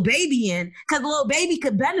flew Lil Baby in, because Lil Baby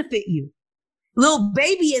could benefit you. Lil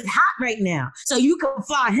Baby is hot right now. So you can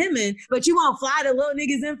fly him in, but you won't fly the little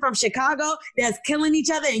niggas in from Chicago that's killing each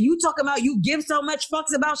other. And you talking about you give so much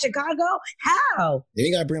fucks about Chicago? How? You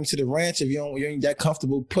ain't gotta bring him to the ranch if you ain't that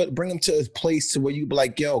comfortable. Bring him to a place to where you be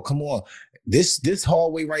like, yo, come on. This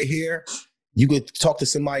hallway right here, you could talk to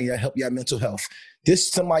somebody that help your mental health.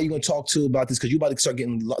 This somebody you're gonna talk to about this because you about to start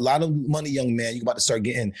getting a lot of money, young man. You about to start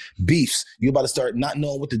getting beefs. You about to start not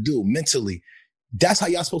knowing what to do mentally. That's how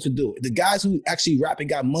y'all supposed to do it. The guys who actually rap and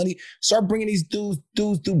got money, start bringing these dudes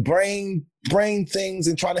do brain things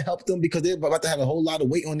and try to help them because they're about to have a whole lot of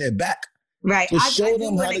weight on their back. Right. So show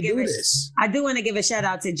them how to do this. I do want to give a shout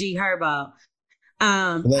out to G Herbo.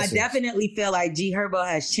 I definitely feel like G Herbo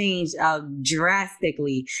has changed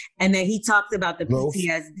drastically. And then he talks about the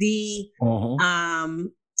PTSD.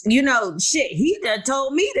 You know, shit, he done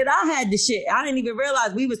told me that I had the shit. I didn't even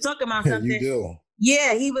realize we was talking about something. You do.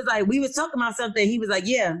 Yeah, he was like, we was talking about something. He was like,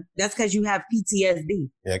 yeah, that's because you have PTSD.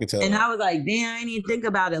 Yeah, I can tell. And I was like, damn, I didn't even think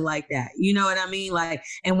about it like that. You know what I mean? Like,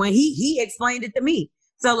 and when he explained it to me.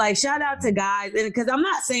 So like, shout out to guys. And because I'm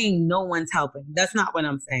not saying no one's helping. That's not what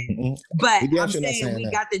I'm saying. But I'm saying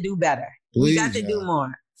we got to do better. We got to do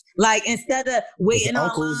more. Like, instead of waiting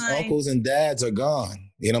online. Uncles and dads are gone.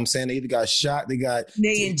 You know what I'm saying? They either got shot,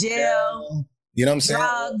 they in jail. You know what I'm saying?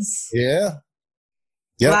 Drugs. Yeah.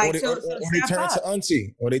 Yeah, like, or they turn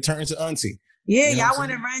to auntie. Yeah, you know y'all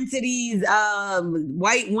want to run to these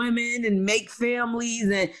white women and make families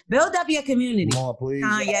and build up your community. Come on, please.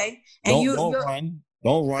 Kanye. And don't run.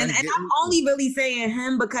 Don't run. And I'm only really saying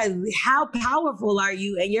him because how powerful are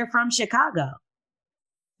you? And you're from Chicago.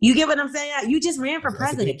 You get what I'm saying? You just ran for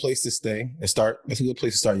president. That's a good place to stay and start. That's a good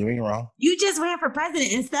place to start. You ain't wrong. You just ran for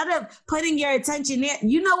president. Instead of putting your attention there,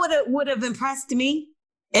 you know what would have impressed me?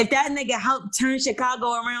 If that nigga helped turn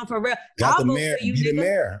Chicago around for real, I'll vote for you, nigga. The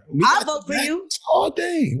mayor. I'll vote for you. All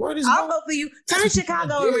day. I'll vote for you. Turn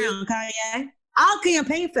Chicago around, Kanye. I'll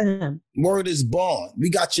campaign for him. Word is bond. We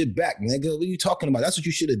got your back, nigga. What are you talking about? That's what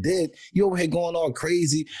you should have did. You over here going all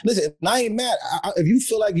crazy. Listen, I ain't mad. If you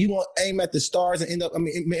feel like you want to aim at the stars and end up at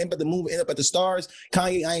the movie, end up at the stars,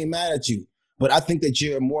 Kanye, I ain't mad at you. But I think that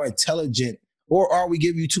you're more intelligent, or are we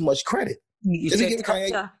giving you too much credit? You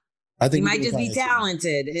might just be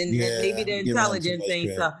talented and maybe the intelligent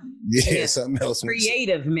thing. So something else.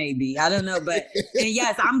 Creative, maybe. I don't know. But and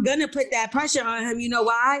yes, I'm gonna put that pressure on him. You know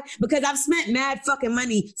why? Because I've spent mad fucking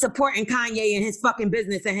money supporting Kanye and his fucking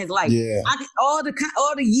business and his life. Yeah. All the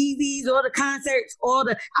Yeezys, all the concerts,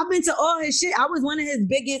 I've been to all his shit. I was one of his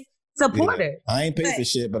biggest supporter. Yeah. I ain't paid for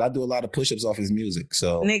shit, but I do a lot of push-ups off his music.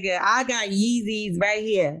 So nigga, I got Yeezys right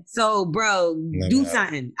here. So bro, do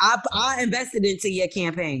something. I invested into your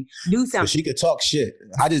campaign. Do something. But she could talk shit.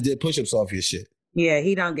 I just did push-ups off your shit. Yeah,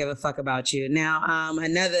 he don't give a fuck about you. Now,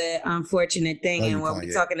 another unfortunate thing, and when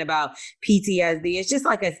we're talking about PTSD, it's just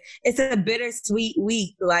like it's a bittersweet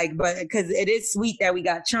week, like, but because it is sweet that we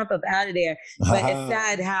got Trump up out of there, but it's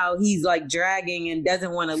sad how he's like dragging and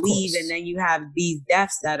doesn't want to leave, and then you have these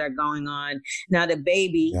deaths that are going on. Now, the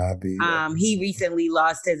baby, he recently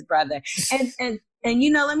lost his brother, and you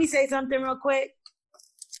know, let me say something real quick.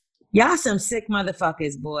 Y'all some sick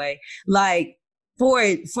motherfuckers, boy. Like for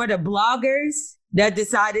the bloggers that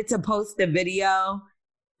decided to post the video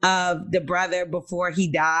of the brother before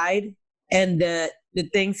he died and the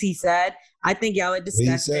things he said, I think y'all are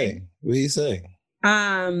disgusting. What did he say?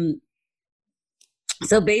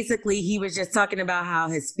 So basically, he was just talking about how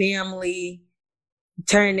his family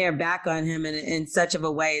turned their back on him in such of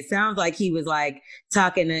a way. It sounds like he was like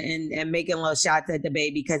talking and making little shots at the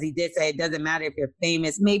baby because he did say it doesn't matter if you're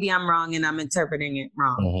famous. Maybe I'm wrong and I'm interpreting it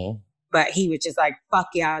wrong. But he was just like, fuck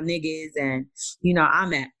y'all niggas. And, you know,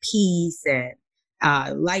 I'm at peace. And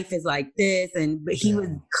life is like this. But he was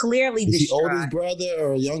clearly distraught. Is he oldest brother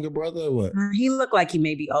or younger brother or what? He looked like he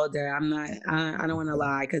may be older. I don't want to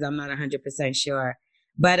lie because I'm not 100% sure.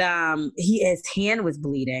 But his hand was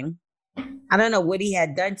bleeding. I don't know what he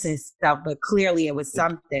had done to himself, but clearly it was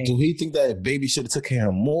something. Do he think that baby should have took care of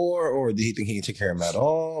him more, or do he think he didn't take care of him at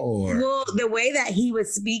all? Or well, the way that he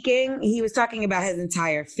was speaking, he was talking about his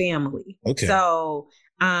entire family. Okay. So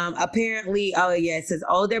apparently, it's his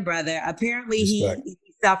older brother. Apparently, he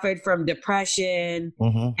suffered from depression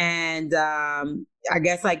and I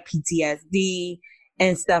guess like PTSD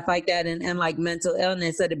and stuff like that, and like mental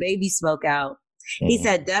illness. So the baby spoke out. He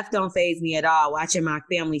said, "Death don't faze me at all. Watching my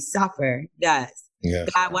family suffer does. Yes.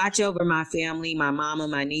 God watch over my family, my mama,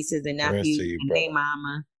 my nieces and nephews, my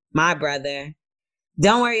mama, my brother.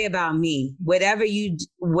 Don't worry about me. Whatever you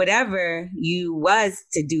was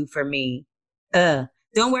to do for me,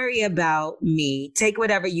 don't worry about me. Take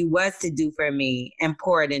whatever you was to do for me and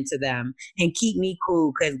pour it into them and keep me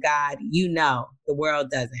cool, because God, the world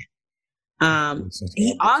doesn't."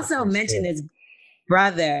 He also mentioned his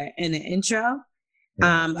brother in the intro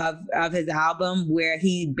of his album, where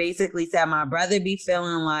he basically said, "My brother be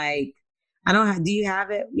feeling like do you have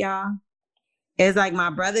it, y'all? It's like my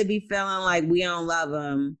brother be feeling like we don't love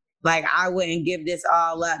him. Like I wouldn't give this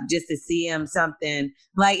all up just to see him something."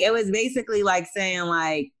 Like it was basically like saying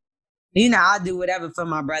like, I'll do whatever for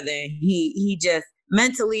my brother. He just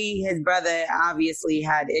mentally, his brother obviously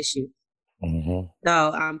had issues.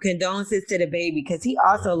 So condolences to the baby, because he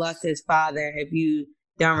also lost his father, if you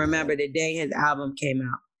don't remember, the day his album came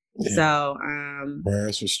out. Yeah. So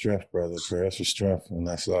prayers for strength, brother. Prayers for strength. And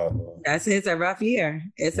that's all. It's a rough year.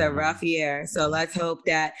 It's a rough year. So let's hope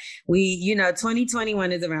that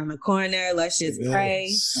 2021 is around the corner. Let's just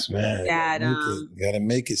pray that gotta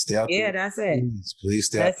make it. Stay out there. Yeah, that's it. Please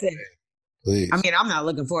stay out there. Please. I mean, I'm not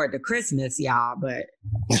looking forward to Christmas, y'all, but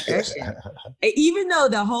that shit. Even though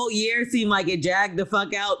the whole year seemed like it dragged the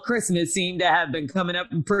fuck out, Christmas seemed to have been coming up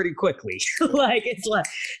pretty quickly. Like, it's like,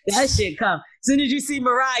 that shit come. As soon as you see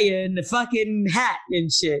Mariah in the fucking hat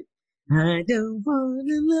and shit. I don't want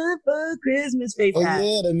to love for Christmas face hat.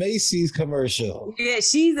 Yeah, the Macy's commercial. Yeah,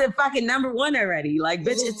 she's a fucking number one already. Like,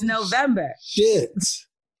 bitch, it's November. Shit.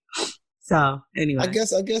 So anyway, I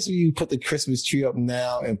guess when you put the Christmas tree up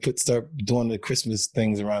now and start doing the Christmas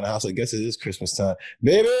things around the house, I guess it is Christmas time.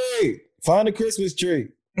 Baby, find a Christmas tree.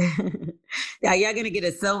 Yeah, y'all gonna get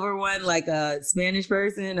a silver one like a Spanish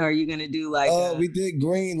person, or are you gonna do like? We did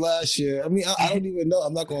green last year. I mean, I don't even know.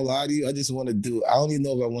 I'm not gonna lie to you. I just want to do. I don't even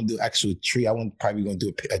know if I want to do actual tree. Probably gonna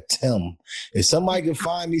do a Tim. If somebody can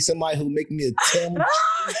find me somebody who make me a Tim,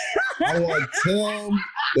 I want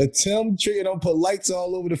the Tim tree, and I'll put lights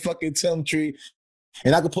all over the fucking Tim tree,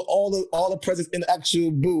 and I can put all the presents in the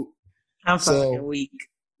actual boot. I'm fucking weak.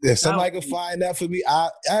 If somebody can find that for me, I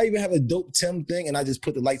even have a dope Tim thing, and I just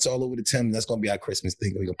put the lights all over the Tim, and that's going to be our Christmas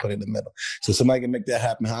thing. We're going to put it in the middle. So somebody can make that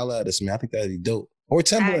happen. Holla at us, man. I think that'd be dope. Or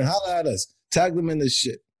Timberland, holla at us. Tag them in this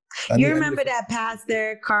shit. You remember that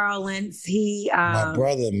pastor, Carl Lentz? My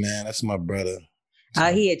brother, man. That's my brother.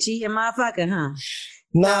 He a cheating motherfucker, huh?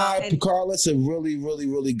 Nah, Carl Lentz a really, really,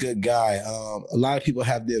 really good guy. A lot of people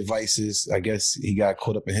have their vices. I guess he got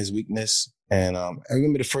caught up in his weakness. And I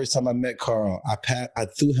remember the first time I met Carl, I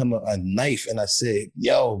threw him a knife and I said,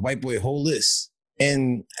 "Yo, white boy, hold this."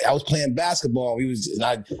 And I was playing basketball.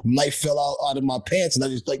 Knife fell out of my pants, and I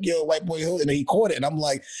just like, "Yo, white boy, hold it." And he caught it. And I'm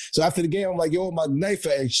like, so after the game, I'm like, "Yo, my knife."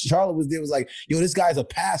 And Charlotte was there, was like, "Yo, this guy's a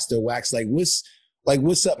pastor, Wax. What's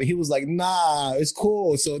up?" And he was like, "Nah, it's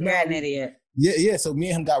cool." So you're an idiot. Yeah. So me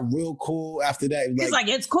and him got real cool after that. He's like,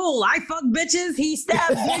 "It's cool. I fuck bitches. He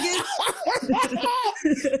stabs niggas."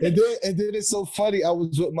 and then it's so funny. I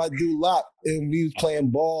was with my dude Locke, and we was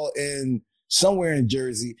playing ball somewhere in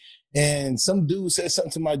Jersey, and some dude said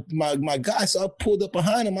something to my guy. So I pulled up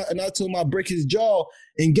behind him, and I told him I'd break his jaw.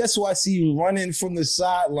 And guess who I see running from the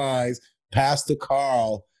sidelines? Pastor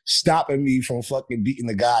Carl. Stopping me from fucking beating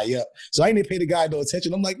the guy up. So I didn't pay the guy no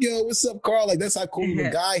attention. I'm like, "Yo, what's up, Carl?" Like, that's how cool of a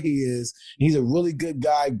guy he is. He's a really good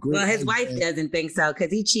guy. Well, his wife doesn't think so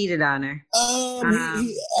because he cheated on her. I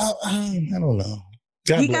don't know.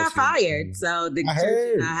 He got fired, so the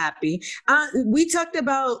church is not happy. We talked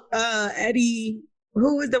about Eddie.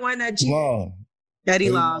 Who was the one that cheated? Eddie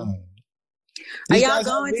Long. Are y'all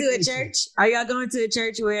going to a church? Are y'all going to a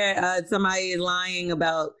church where somebody is lying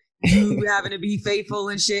about you having to be faithful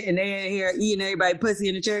and shit, and they in here eating everybody pussy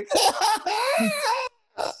in the church?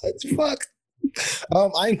 Fuck.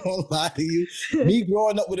 I ain't gonna lie to you. Me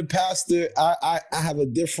growing up with a pastor, I have a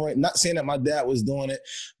different, not saying that my dad was doing it,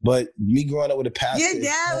 but me growing up with a pastor. Your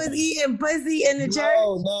dad was eating pussy in the church?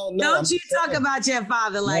 No. Don't you talk about your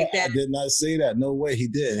father like that. I did not say that. No way. He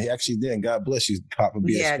did. He actually did. God bless you, Papa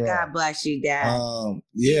B. Yeah, God bless you, Dad.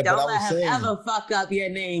 Yeah, don't but let I was him saying, ever fuck up your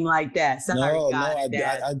name like that. Sorry,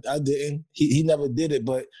 I didn't. He never did it,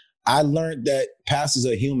 but I learned that pastors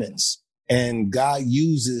are humans and God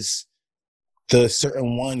uses the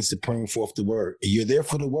certain ones to bring forth the word. You're there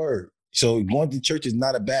for the word. So going to church is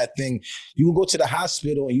not a bad thing. You can go to the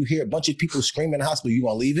hospital and you hear a bunch of people screaming in the hospital. You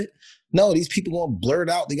gonna leave it? No, these people gonna blurt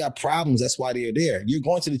out. They got problems. That's why they're there. You're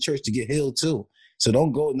going to the church to get healed too. So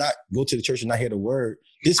don't go to the church and not hear the word.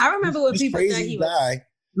 I remember when people thought he was.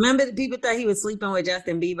 Remember the people thought he was sleeping with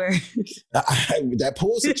Justin Bieber? That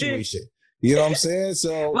pool situation. You know what I'm saying?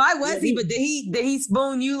 So why was he? But did he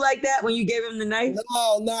spoon you like that when you gave him the knife?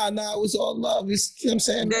 No. It was all love. You know what I'm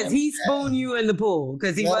saying? Does he spoon you in the pool?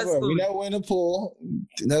 Because he was spooning. We never went in the pool.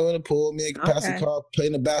 Me and Pastor Carl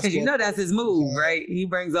playing the basketball. Because you know that's his move, right? He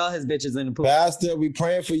brings all his bitches in the pool. Pastor, we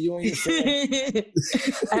praying for you and your family.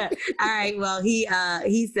 All right. Well, he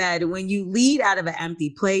said, when you lead out of an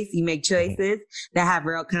empty place, you make choices that have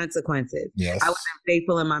real consequences. Yes. I wasn't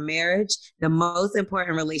faithful in my marriage, the most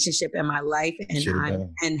important relationship in my life,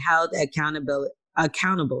 and held accountable for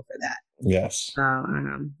that. Yes. So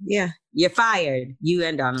yeah, you're fired. You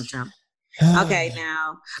and Donald Trump. Okay,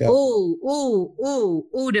 now,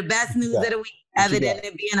 the best news of the week, other than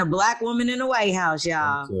it being a Black woman in the White House,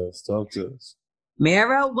 y'all. Talk to us.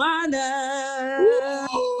 Marijuana.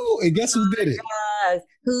 Ooh, and guess who did it?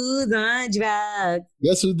 Who's on drugs?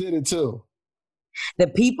 Guess who did it too? The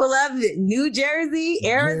people of New Jersey,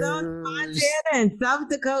 Arizona, Montana, and South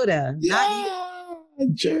Dakota. Yeah,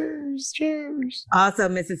 Jersey. Also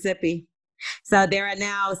Mississippi. So there are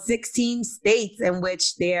now 16 states in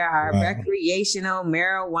which there are recreational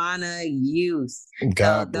marijuana use.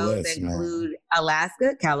 Those include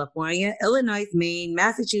Alaska, California, Illinois, Maine,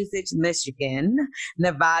 Massachusetts, Michigan,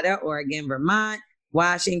 Nevada, Oregon, Vermont,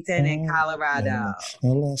 Washington, and Colorado.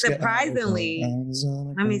 Surprisingly,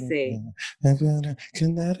 let me see.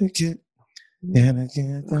 Connecticut. Two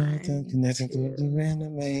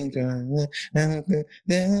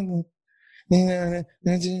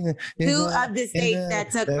of the states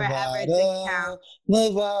that took forever to count.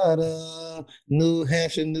 Nevada, New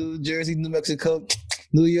Hampshire, New Jersey, New Mexico,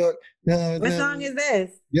 New York. What song is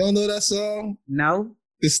this? You don't know that song? No.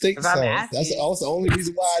 The state song. That's also the only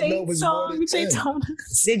reason why I know was more than 10.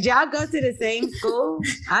 Did y'all go to the same school?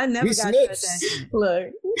 I never got to that.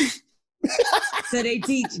 Look. So they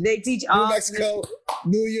teach all New Mexico,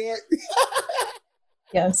 New York.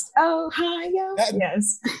 Yes. Ohio.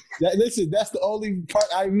 Yes. Listen, that's the only part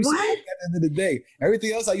I used to at the end of the day.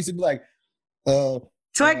 Everything else I used to be like,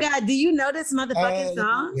 Toy God, do you know this motherfucking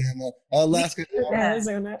song? Alaska,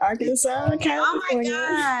 Arizona, Arkansas, California. Oh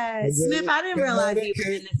my God. Smith, I didn't realize you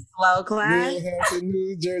were in this slow class.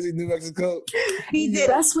 New Jersey, New Mexico. He did.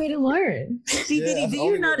 Best way to learn. Do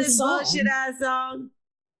you know this bullshit ass song?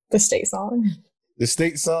 The state song. The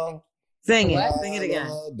state song? Sing it. Sing it again.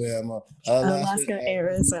 Alabama, Alaska,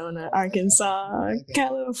 Arizona, Arkansas,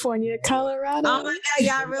 California, Colorado. Oh my God,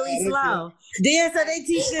 y'all really slow. Then so they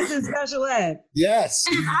teach this in special ed. Yes.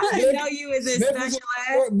 I didn't know you was in special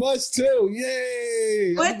ed. Bus too.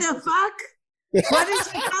 Yay. What the fuck? What did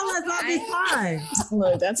she tell us all this time?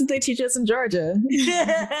 Look, that's what they teach us in Georgia.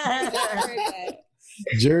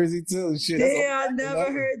 Jersey too. Shit. Yeah, I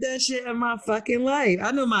never heard that shit in my fucking life.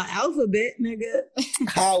 I know my alphabet, nigga.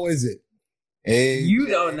 How is it? You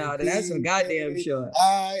don't know that. That's for goddamn sure.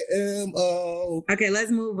 IMO. Okay,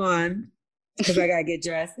 let's move on because I gotta get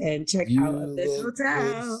dressed and check out of this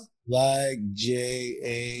hotel. Like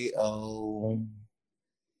JAO.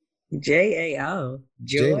 JAO.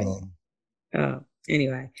 Joy. Oh,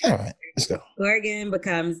 anyway. All right, let's go. Oregon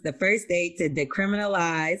becomes the first state to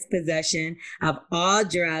decriminalize possession of all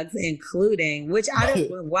drugs, including, which I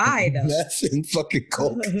don't know why though. Meth and fucking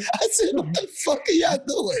coke. I said, what the fuck are y'all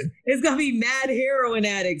doing? It's gonna be mad heroin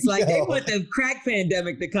addicts. Like they want the crack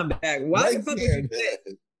pandemic to come back. Why the fuck would you do this?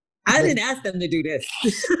 I didn't ask them to do this.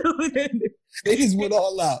 They just went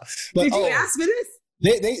all out. But, did you ask for this?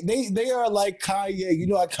 They are like Kanye. You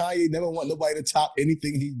know how Kanye never want nobody to top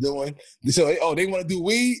anything he's doing. So they want to do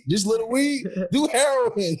weed, just little weed, do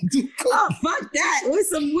heroin, do coke. Oh, fuck that. With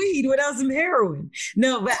some weed without some heroin.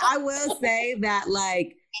 No, but I will say that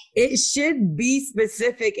like it should be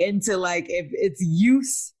specific into like if it's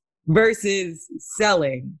use versus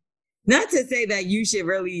selling. Not to say that you should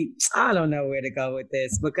really, I don't know where to go with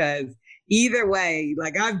this because Either way,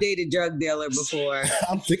 like I've dated drug dealer before.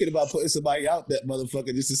 I'm thinking about putting somebody out that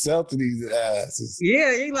motherfucker just to sell to these asses.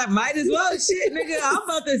 Yeah, you like might as well. Shit, nigga, I'm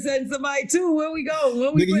about to send somebody too. Where we go?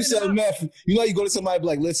 Where we nigga, you sell meth. You know, you go to somebody be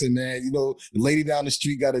like, listen, man, you know, the lady down the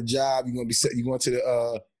street got a job. You're going to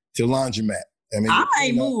the laundromat. I mean, I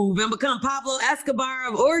might move and become Pablo Escobar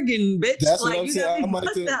of Oregon, bitch. That's like, what I'm saying. I might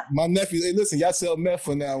my nephew, hey, listen, y'all sell meth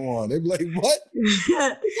from now on. They be like, what?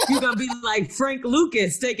 You're going to be like Frank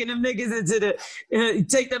Lucas, taking them niggas into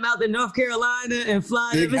take them out to North Carolina and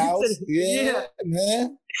fly Big them house. into Yeah,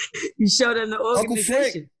 man. You show them the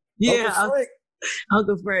organization.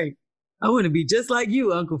 Uncle Frank. I want to be just like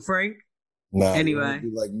you, Uncle Frank. Nah, anyway.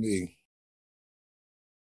 Be like me.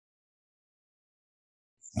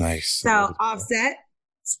 Nice. So Offset,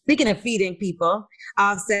 speaking of feeding people,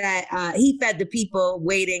 Offset, he fed the people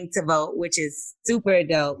waiting to vote, which is super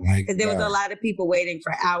dope. Because there was a lot of people waiting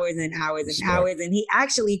for hours and hours and hours. And he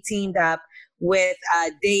actually teamed up with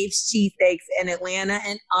Dave's Cheesesteaks in Atlanta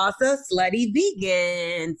and also Slutty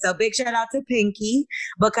Vegan. So big shout out to Pinky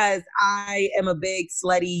because I am a big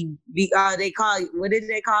slutty, what did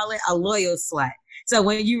they call it? A loyal slut. So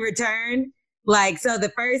when you return, like, so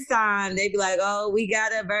the first time they'd be like, oh, we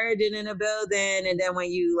got a virgin in the building. And then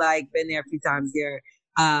when you like been there a few times, you're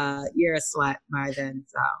a slut by then.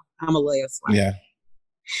 So I'm a loyal slut. Yeah.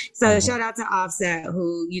 So shout out to Offset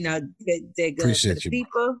who, you know, did good Appreciate for the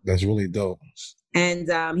people. That's really dope. And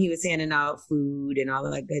he was handing out food and all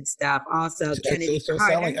of that good stuff. Also, Kennedy it sounds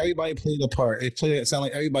like everybody played a part. It sounds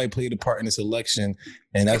like everybody played a part in this election.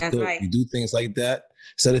 And that's good. Right. You do things like that.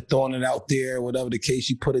 Instead of throwing it out there, whatever the case,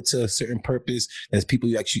 you put it to a certain purpose as people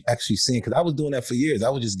you actually seeing. Because I was doing that for years. I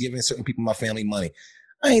was just giving certain people in my family money.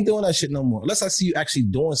 I ain't doing that shit no more. Unless I see you actually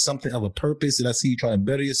doing something of a purpose and I see you trying to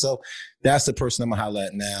better yourself, that's the person I'm going to holler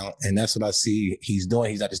at now. And that's what I see he's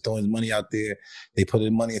doing. He's not just throwing his money out there. They put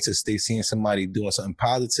his money into they seeing somebody doing something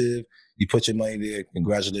positive. You put your money there.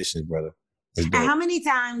 Congratulations, brother. And how many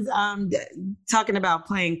times, talking about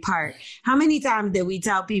playing part, how many times did we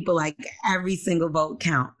tell people like every single vote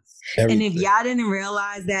counts? Everything. And if y'all didn't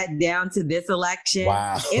realize that down to this election,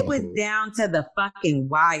 it was down to the fucking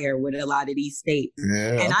wire with a lot of these states.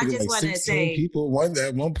 Yeah, and I just want to say, people won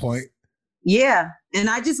at one point. Yeah. And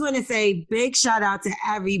I just want to say big shout out to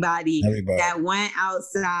everybody that went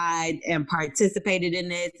outside and participated in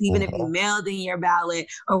this, even if you mailed in your ballot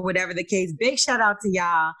or whatever the case. Big shout out to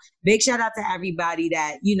y'all. Big shout out to everybody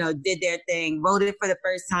that, you know, did their thing, voted for the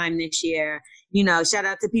first time this year. You know, shout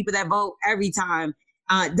out to people that vote every time.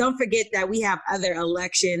 Don't forget that we have other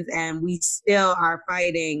elections and we still are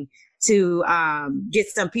fighting to get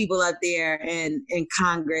some people up there in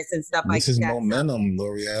Congress and stuff like that. This is momentum,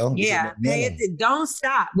 L'Oreal. Yeah, don't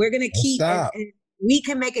stop. We're going to keep it. We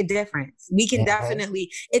can make a difference. We can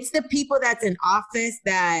definitely. It's the people that's in office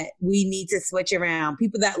that we need to switch around.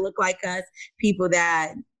 People that look like us, people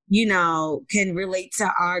that, you know, can relate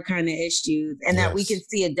to our kind of issues and that we can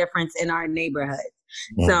see a difference in our neighborhood.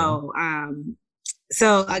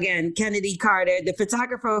 So again, Kennedy Carter, the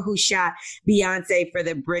photographer who shot Beyonce for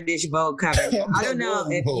the British Vogue cover. I don't know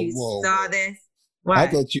if you saw this. What? I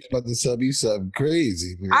thought you were about to tell me something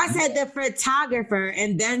crazy. Man. I said the photographer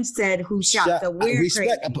and then said who shot. So we're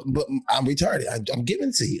respect, but I'm retarded. I'm giving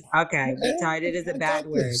it to you. Okay, retarded is a bad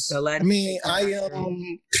word. So let's. I mean, I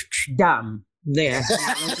am dumb. There.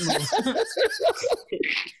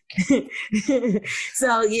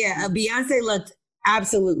 So yeah, Beyonce looked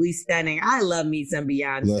absolutely stunning. I love me some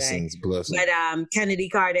Beyonce. Blessings. But Kennedy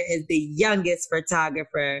Carter is the youngest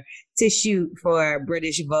photographer to shoot for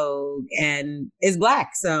British Vogue and is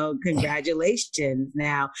Black. So congratulations.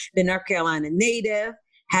 Now, the North Carolina native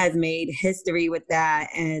has made history with that.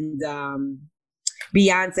 And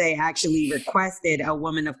Beyonce actually requested a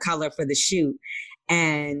woman of color for the shoot.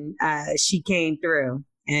 And she came through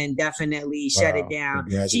and definitely shut it down.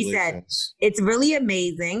 She said, it's really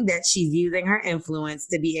amazing that she's using her influence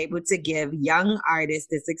to be able to give young artists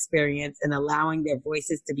this experience and allowing their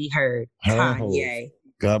voices to be heard. Kanye.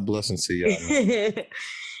 God blessings to y'all.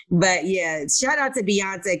 But yeah, shout out to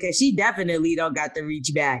Beyonce because she definitely don't got the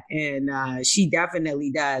reach back. And she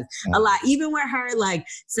definitely does a lot. Even with her like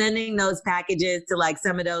sending those packages to like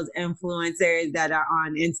some of those influencers that are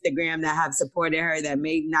on Instagram that have supported her that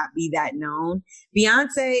may not be that known.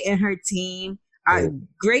 Beyonce and her team are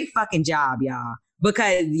great fucking job, y'all.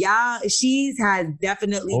 Because she has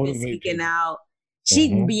definitely been speaking out.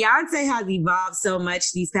 Beyonce has evolved so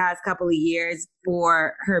much these past couple of years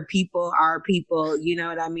for her people, our people, you know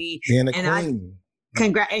what I mean? And a queen.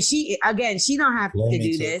 And she don't have to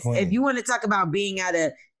do this. If you want to talk about being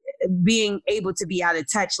able to be out of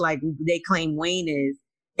touch like they claim Wayne is,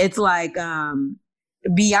 it's like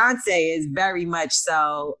Beyonce is very much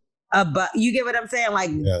so, but you get what I'm saying? Like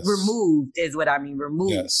removed is what I mean.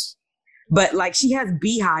 Removed. Yes. But like she has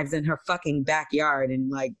beehives in her fucking backyard and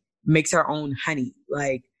like makes her own honey.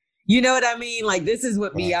 Like, you know what I mean? Like this is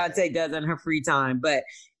what Beyonce does in her free time. But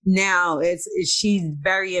now she's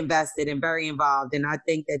very invested and very involved. And I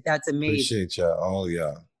think that that's amazing. Appreciate y'all. All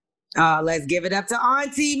y'all. Let's give it up to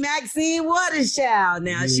Auntie Maxine Waterschild.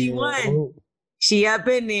 Now she won. She up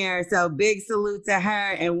in there. So big salute to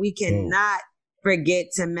her. And we cannot forget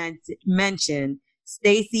to mention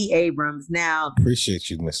Stacey Abrams. Now, appreciate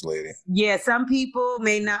you, Miss Lady. Yeah, some people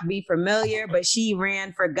may not be familiar, but she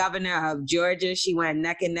ran for governor of Georgia. She went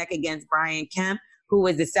neck and neck against Brian Kemp, who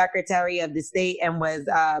was the secretary of the state and was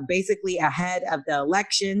basically ahead of the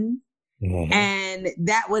election. Mm-hmm. And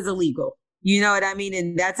that was illegal. You know what I mean?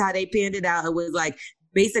 And that's how they panned it out. It was like,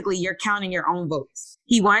 basically, you're counting your own votes.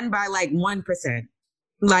 He won by like 1%.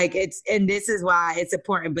 Like and this is why it's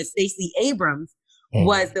important. But Stacey Abrams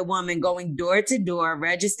was the woman going door to door,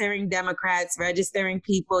 registering Democrats, registering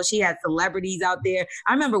people. She had celebrities out there.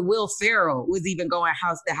 I remember Will Ferrell was even going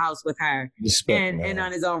house to house with her and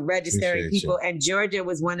on his own registering people. And Georgia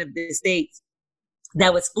was one of the states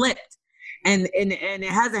that was flipped. And it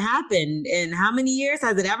hasn't happened in how many years?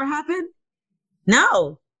 Has it ever happened?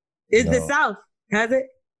 No. It's the South. Has it?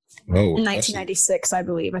 No. 1996, I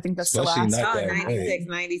believe. I think that's the last.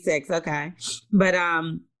 96. Okay. But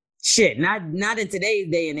shit, not in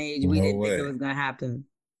today's day and age. We didn't think it was gonna happen.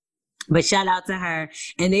 But shout out to her,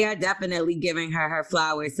 and they are definitely giving her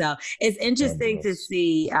flowers. So it's interesting to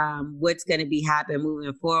see what's going to be happening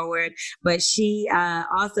moving forward. But she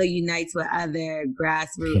also unites with other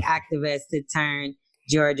grassroots activists to turn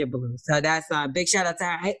Georgia blue. So that's a big shout out to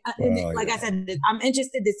her. I said, I'm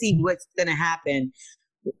interested to see what's going to happen.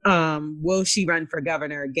 Will she run for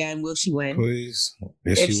governor again? Will she win? Please.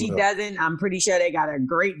 Yes, if she doesn't, I'm pretty sure they got a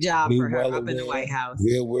great job for her up in the White House.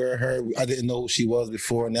 We're aware of her. I didn't know who she was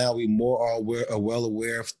before. Now we are well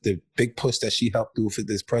aware of the big push that she helped do for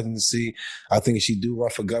this presidency. I think if she do run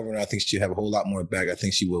for governor, I think she'll have a whole lot more back. I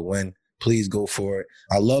think she will win. Please go for it.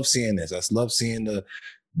 I love seeing this. I love seeing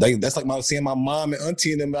that's like seeing my mom and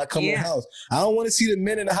auntie and them when I come in the house. I don't want to see the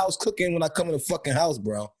men in the house cooking when I come in the fucking house,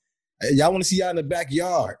 bro. Y'all want to see y'all in the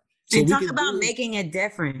backyard. So and talk about making a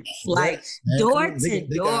difference. Like door to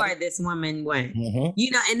door, this woman went. Mm-hmm.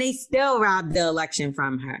 You know, and they still robbed the election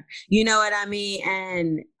from her. You know what I mean?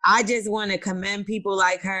 And I just want to commend people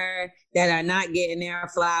like her that are not getting their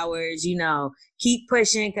flowers. You know, keep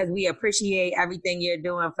pushing because we appreciate everything you're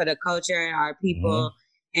doing for the culture and our people. Mm-hmm.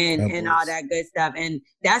 And all that good stuff. And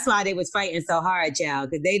that's why they was fighting so hard, child,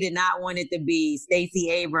 because they did not want it to be Stacey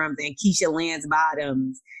Abrams and Keisha Lance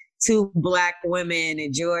Bottoms, two Black women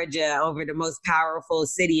in Georgia over the most powerful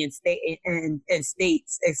city and state and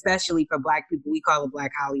states, especially for Black people. We call it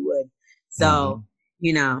Black Hollywood. So,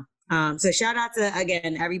 you know, so shout out to,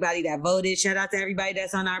 again, everybody that voted. Shout out to everybody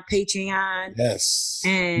that's on our Patreon. Yes.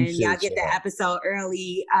 And y'all get the episode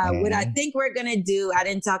early. What I think we're going to do, I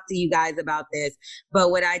didn't talk to you guys about this, but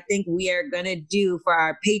what I think we are going to do for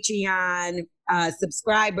our Patreon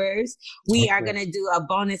subscribers, we are going to do a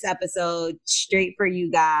bonus episode straight for you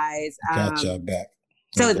guys. Got y'all back.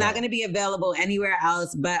 So it's not going to be available anywhere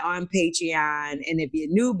else but on Patreon. And if you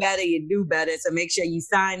knew better, you do better. So make sure you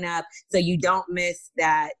sign up so you don't miss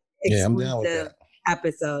that exclusive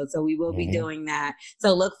episode. So we will be doing that.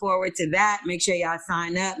 So look forward to that. Make sure y'all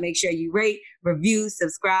sign up. Make sure you rate, review,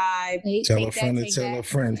 subscribe. Tell a friend to tell a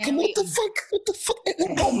friend. Come on, what the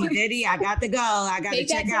fuck? Diddy, I got to go. I got to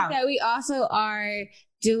check out. That we also are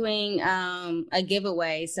doing a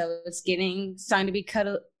giveaway. So it's starting to be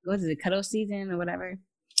cuddle season or whatever.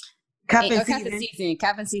 Cuffing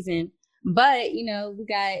season. But, you know, we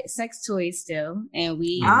got sex toys still, and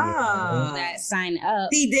we that sign up.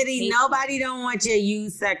 See, Diddy, nobody don't want you to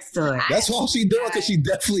use sex toys. That's all she doing, because she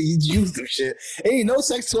definitely used them shit. Ain't no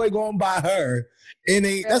sex toy going by her. And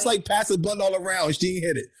that's like pass a blunt all around. She ain't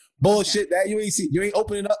hit it. Bullshit. That you ain't see. You ain't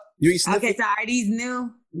opening up. You ain't sniffing. Okay, so are these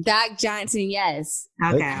new? Doc Johnson, yes.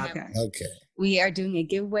 Okay. We are doing a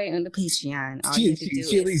giveaway on the Patreon. She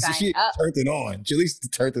at least turned it on. She at least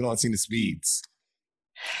turned it on, seen the speeds.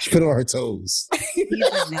 She put it on her toes.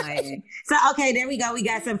 So, okay, there we go. We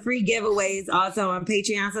got some free giveaways also on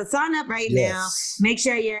Patreon. So sign up right now. Make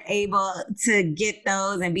sure you're able to get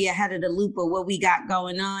those and be ahead of the loop of what we got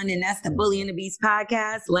going on. And that's the Bully and the Beast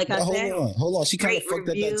podcast. Like I said. Hold on. She kind of fucked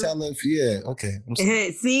up that talent. Yeah,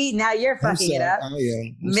 okay. See, now you're fucking it up. I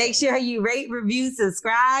am. Make sure you rate, review,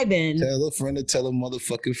 subscribe, and tell a friend to tell a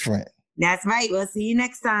motherfucking friend. That's right. We'll see you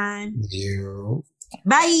next time. Yeah.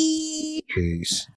 Bye. Peace.